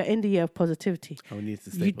 Yeah, we're in the year of positivity. And we need to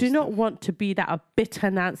stay You do not positive. want to be that bitter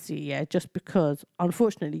Nancy, just because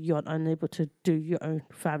unfortunately you're unable to do your own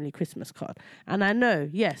family Christmas card. And I know,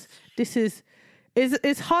 yes, this is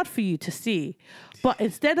it's hard for you to see, but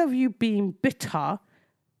instead of you being bitter,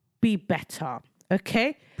 be better.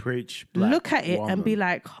 Okay? Preach. Black Look at it woman. and be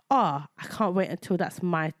like, I can't wait until that's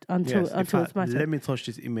until it's my turn. Let me touch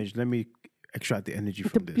this image. Let me extract the energy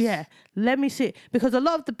from this. Yeah, let me see. Because a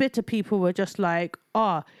lot of the bitter people were just like,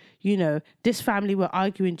 this family were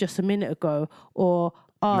arguing just a minute ago, or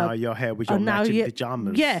now you're here with your matching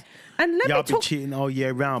pajamas. Yeah, and let Y'all me talk. been cheating all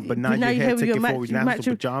year round, but now you're here taking forward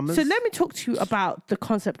natural pajamas. So let me talk to you about the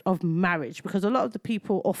concept of marriage, because a lot of the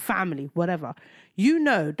people, or family, whatever, you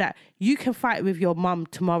know that you can fight with your mum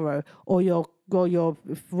tomorrow, or your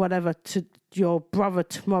whatever, to your brother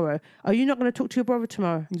tomorrow. Are you not going to talk to your brother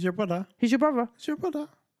tomorrow? He's your brother. He's your brother. It's your brother.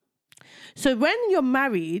 So when you're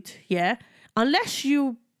married, unless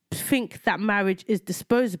you think that marriage is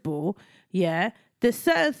disposable, there's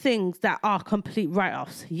certain things that are complete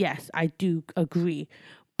write-offs. Yes, I do agree.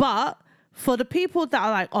 But for the people that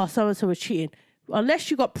are like, so-and-so was cheating,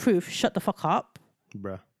 unless you got proof, shut the fuck up.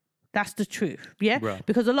 Bruh. That's the truth, yeah? Bruh.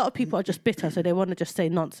 Because a lot of people are just bitter, so they want to just say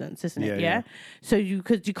nonsense, isn't it? Yeah. So you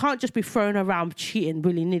can't just be thrown around cheating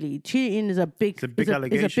willy-nilly. Cheating is a big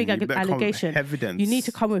allegation. You better come with allegation. evidence. You need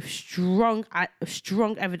to come with strong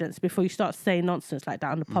evidence before you start saying nonsense like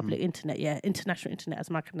that on the public internet, international internet, as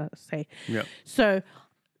Mike can say. Yeah. So,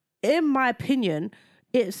 in my opinion,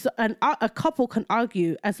 it's a couple can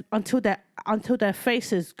argue until their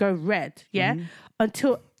faces go red,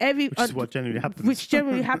 until Which is what generally happens. Which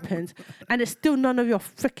generally happens, and it's still none of your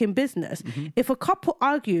freaking business. If a couple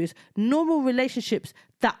argues, normal relationships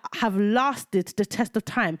that have lasted the test of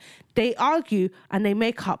time, they argue and they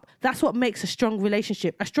make up. That's what makes a strong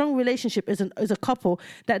relationship. A strong relationship is a couple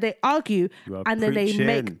that they argue and then they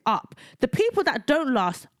make up. The people that don't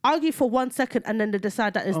last argue for 1 second and then they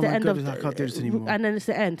decide that it's the end I can't do this anymore. and then it's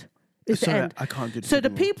the end. It's Sorry, the end. I can't do this So the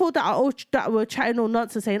anymore. people that were chatting all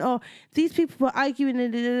nonsense, saying, these people were arguing,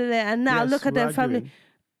 and now Yes, look at we're their family. arguing.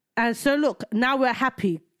 And so look, now we're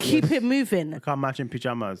happy. Keep it moving. I can't match in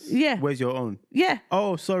pajamas. Yeah. Where's your own? Yeah.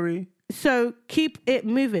 Oh, sorry. So keep it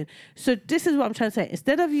moving. So this is what I'm trying to say.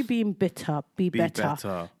 Instead of you being bitter, be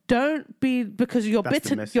better. Don't be, because your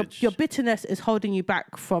your bitterness is holding you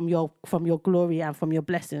back from your glory and from your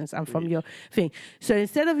blessings and from your thing. So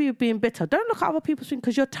instead of you being bitter, don't look at other people's things,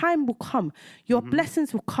 because your time will come. Your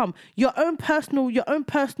blessings will come. Your own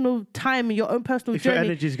personal time and your own personal journey. If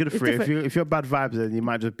your energy is good for it, if you're bad vibes, then you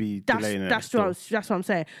might just be delaying it. That's what I'm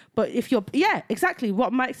saying. But if you're, exactly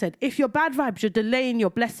what Mike said. If you're bad vibes, you're delaying your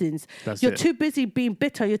blessings. You're too busy being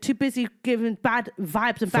bitter. You're too busy giving bad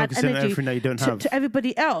vibes and bad energy to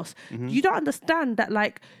everybody else. You don't understand that,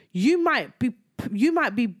 like, you might be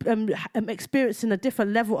experiencing a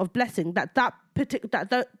different level of blessing that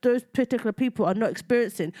those particular people are not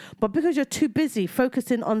experiencing, but because you're too busy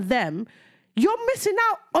focusing on them, you're missing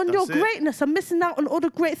out on your greatness and missing out on all the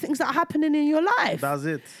great things that are happening in your life. That's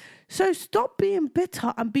it. So stop being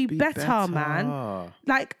bitter and be better, man.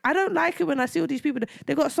 Like, I don't like it when I see all these people.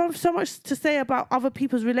 They got so much to say about other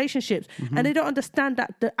people's relationships, and they don't understand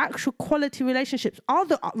that the actual quality relationships are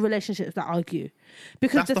the relationships that argue.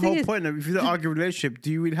 Because that's the whole point. If you don't argue a relationship, do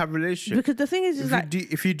you really have a relationship? Because the thing is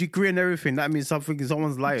if you degree in everything, that means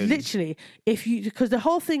someone's lying. Literally, because the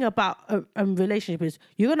whole thing about a relationship is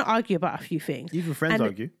you're going to argue about a few things. Even friends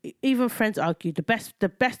argue. Even friends argue. The best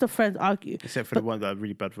of friends argue. Except for the ones that are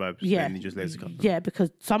really bad vibes. Yeah, and he just lets it go. Yeah,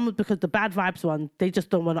 because the bad vibes one, they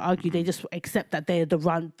just don't want to argue. They just accept that they're the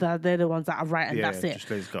ones that are right, and that's it.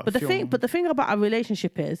 Just let it go. But the thing about a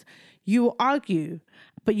relationship is, you will argue,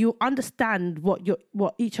 but you understand what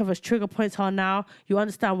each of us trigger points are now. You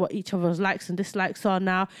understand what each of us likes and dislikes are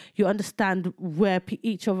now. You understand where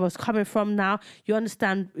each of us coming from now. You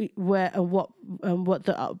understand where and what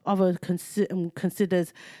the other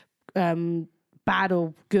considers bad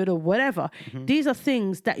or good or whatever. These are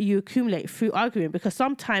things that you accumulate through arguing, because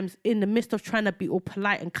sometimes in the midst of trying to be all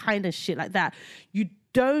polite and kind and shit like that, you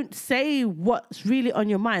don't say what's really on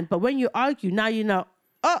your mind. But when you argue, now you know,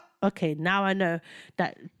 oh, okay, now I know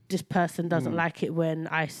that this person doesn't like it when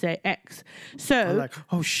I say X. So I'm like,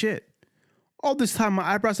 oh shit, all this time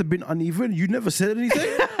my eyebrows have been uneven, you never said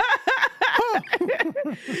anything.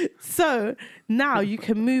 So now you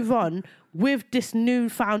can move on with this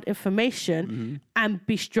newfound information and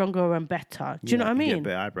be stronger and better. Do you know what I mean? Get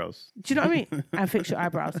better eyebrows. Do you know what I mean? And fix your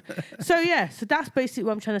eyebrows. So that's basically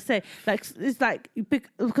what I'm trying to say. Like, it's like,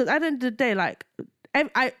 because at the end of the day, like, when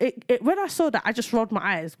I saw that, I just rolled my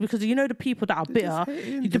eyes, because you know the people that are bitter.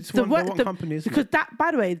 Because that,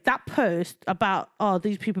 by the way, that post about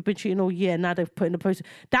these people have been cheating all year, now they've put in the post,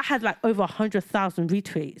 that had like over 100,000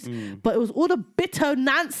 retweets. But it was all the bitter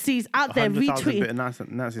Nancy's out there retweeting.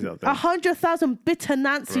 100,000 bitter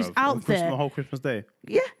Nancy's out there. The whole Christmas day.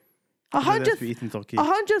 Yeah.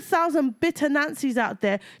 100,000 bitter Nancy's out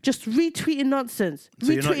there just retweeting nonsense.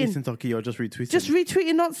 So you're not eating Toki, you're just retweeting? Just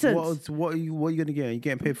retweeting nonsense. What are you going to get? Are you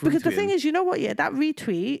getting paid for Because retweeting? the thing is, you know what? Yeah, that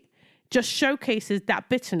retweet just showcases that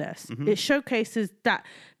bitterness. It showcases that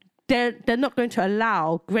they're not going to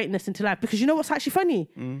allow greatness into life. Because you know what's actually funny?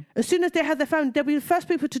 As soon as they have their family, they'll be the first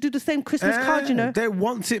people to do the same Christmas card, you know? They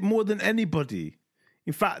want it more than anybody.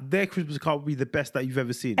 In fact, their Christmas card will be the best that you've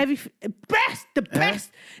ever seen. The best.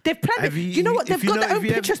 They've planned it. You know what? They've got their own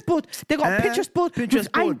Pinterest board. They've got a Pinterest board with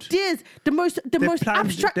ideas. The most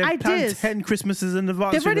abstract ideas. They've planned 10 Christmases in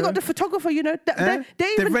advance. They've already got the photographer, you know.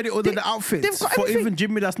 They've already ordered the outfits for even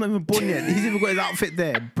Jimmy that's not even born yet. He's even got his outfit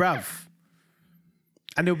there, bruv.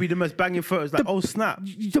 And it'll be the most banging photos, like, oh snap.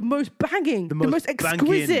 The most banging, the most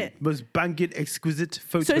exquisite. Most banging, exquisite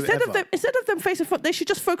photo. So instead of them facing front, they should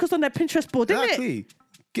just focus on their Pinterest board, innit?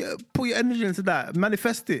 Put your energy into that.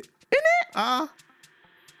 Manifest it. Innit?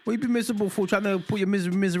 What you be miserable for, trying to put your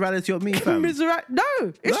miserality on me, fam?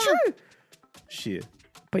 No, it's true. Shit.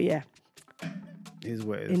 But yeah. Here's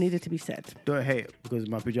what it is. It needed to be said. Don't hate, because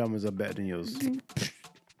my pajamas are better than yours.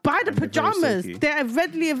 Buy the pajamas. They're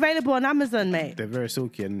readily available on Amazon, mate. They're very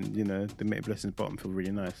silky, and you know they make Blessing's bottom feel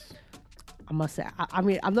really nice. I must say, I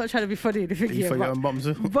mean, I'm not trying to be funny. You for your own bottoms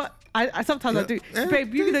too? But I sometimes I do.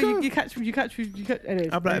 Babe, you know, you catch me. Anyways,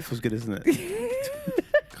 I'm like, it feels good, isn't it?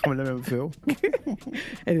 Come on, let me feel.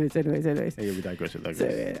 anyways. Yeah, we digress.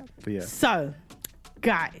 But yeah. So,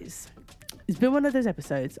 guys, it's been one of those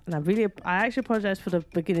episodes, and I actually apologize for the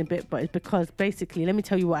beginning bit, but it's because basically, let me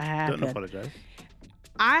tell you what happened. Don't apologize.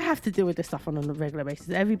 I have to deal with this stuff on a regular basis.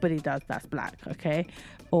 Everybody does that's black, okay?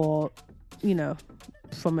 Or, you know,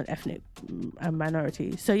 from an ethnic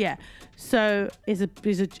minority. So, yeah. So,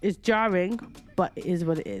 it's jarring, but it is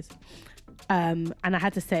what it is. And I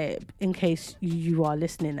had to say it in case you are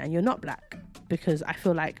listening and you're not black, because I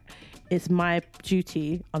feel like it's my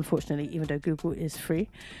duty, unfortunately, even though Google is free,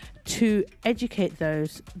 to educate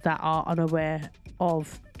those that are unaware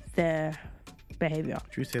of their behavior.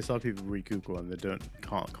 True say some people read Google and they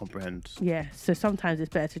can't comprehend. Yeah, so sometimes it's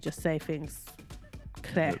better to just say things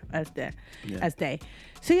clear as day.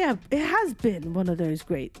 So yeah, it has been one of those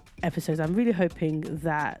great episodes. I'm really hoping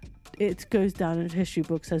that it goes down into history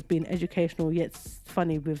books as being educational yet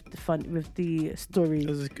funny with the story.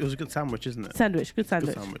 It was a good sandwich, isn't it? Good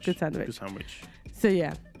sandwich. So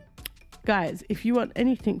yeah, guys, if you want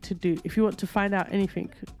to find out anything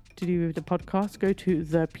to do with the podcast, go to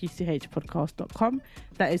thepchpodcast.com.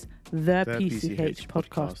 That is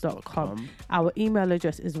thepchpodcast.com. Our email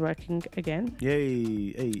address is working again.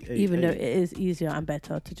 Yay! Even though it is easier and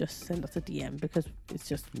better to just send us a DM, because it's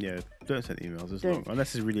just don't send emails as long,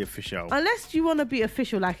 unless it's really official. Unless you want to be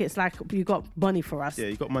official, like it's like you got money for us. Yeah,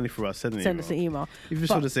 you got money for us. Send us an email. If you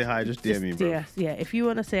just want to say hi, just DM me, bro. Yeah. If you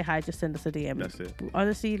want to say hi, just send us a DM. That's it.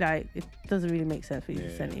 Honestly, like it doesn't really make sense for you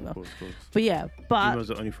to send an email. Of course. But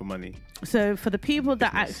emails are only for money. So for the people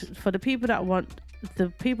that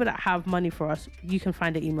have money for us, you can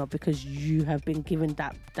find an email because you have been given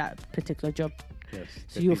that particular job. Yes.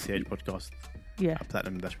 So the PCH podcast. Yeah. At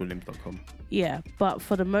platinum-williams.com. Yeah, but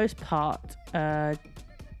for the most part,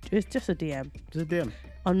 it's just a DM. Just a DM.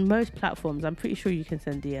 On most platforms, I'm pretty sure you can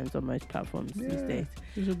send DMs on most platforms these days.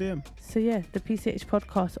 Just a DM. So yeah, the PCH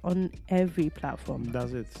podcast on every platform.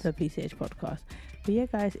 That's it. The PCH podcast. But yeah,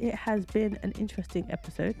 guys, it has been an interesting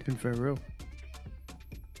episode. Been very real.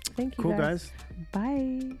 Thank you. Cool, guys.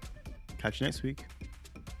 Bye. Catch you next week.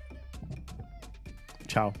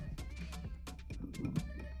 Ciao.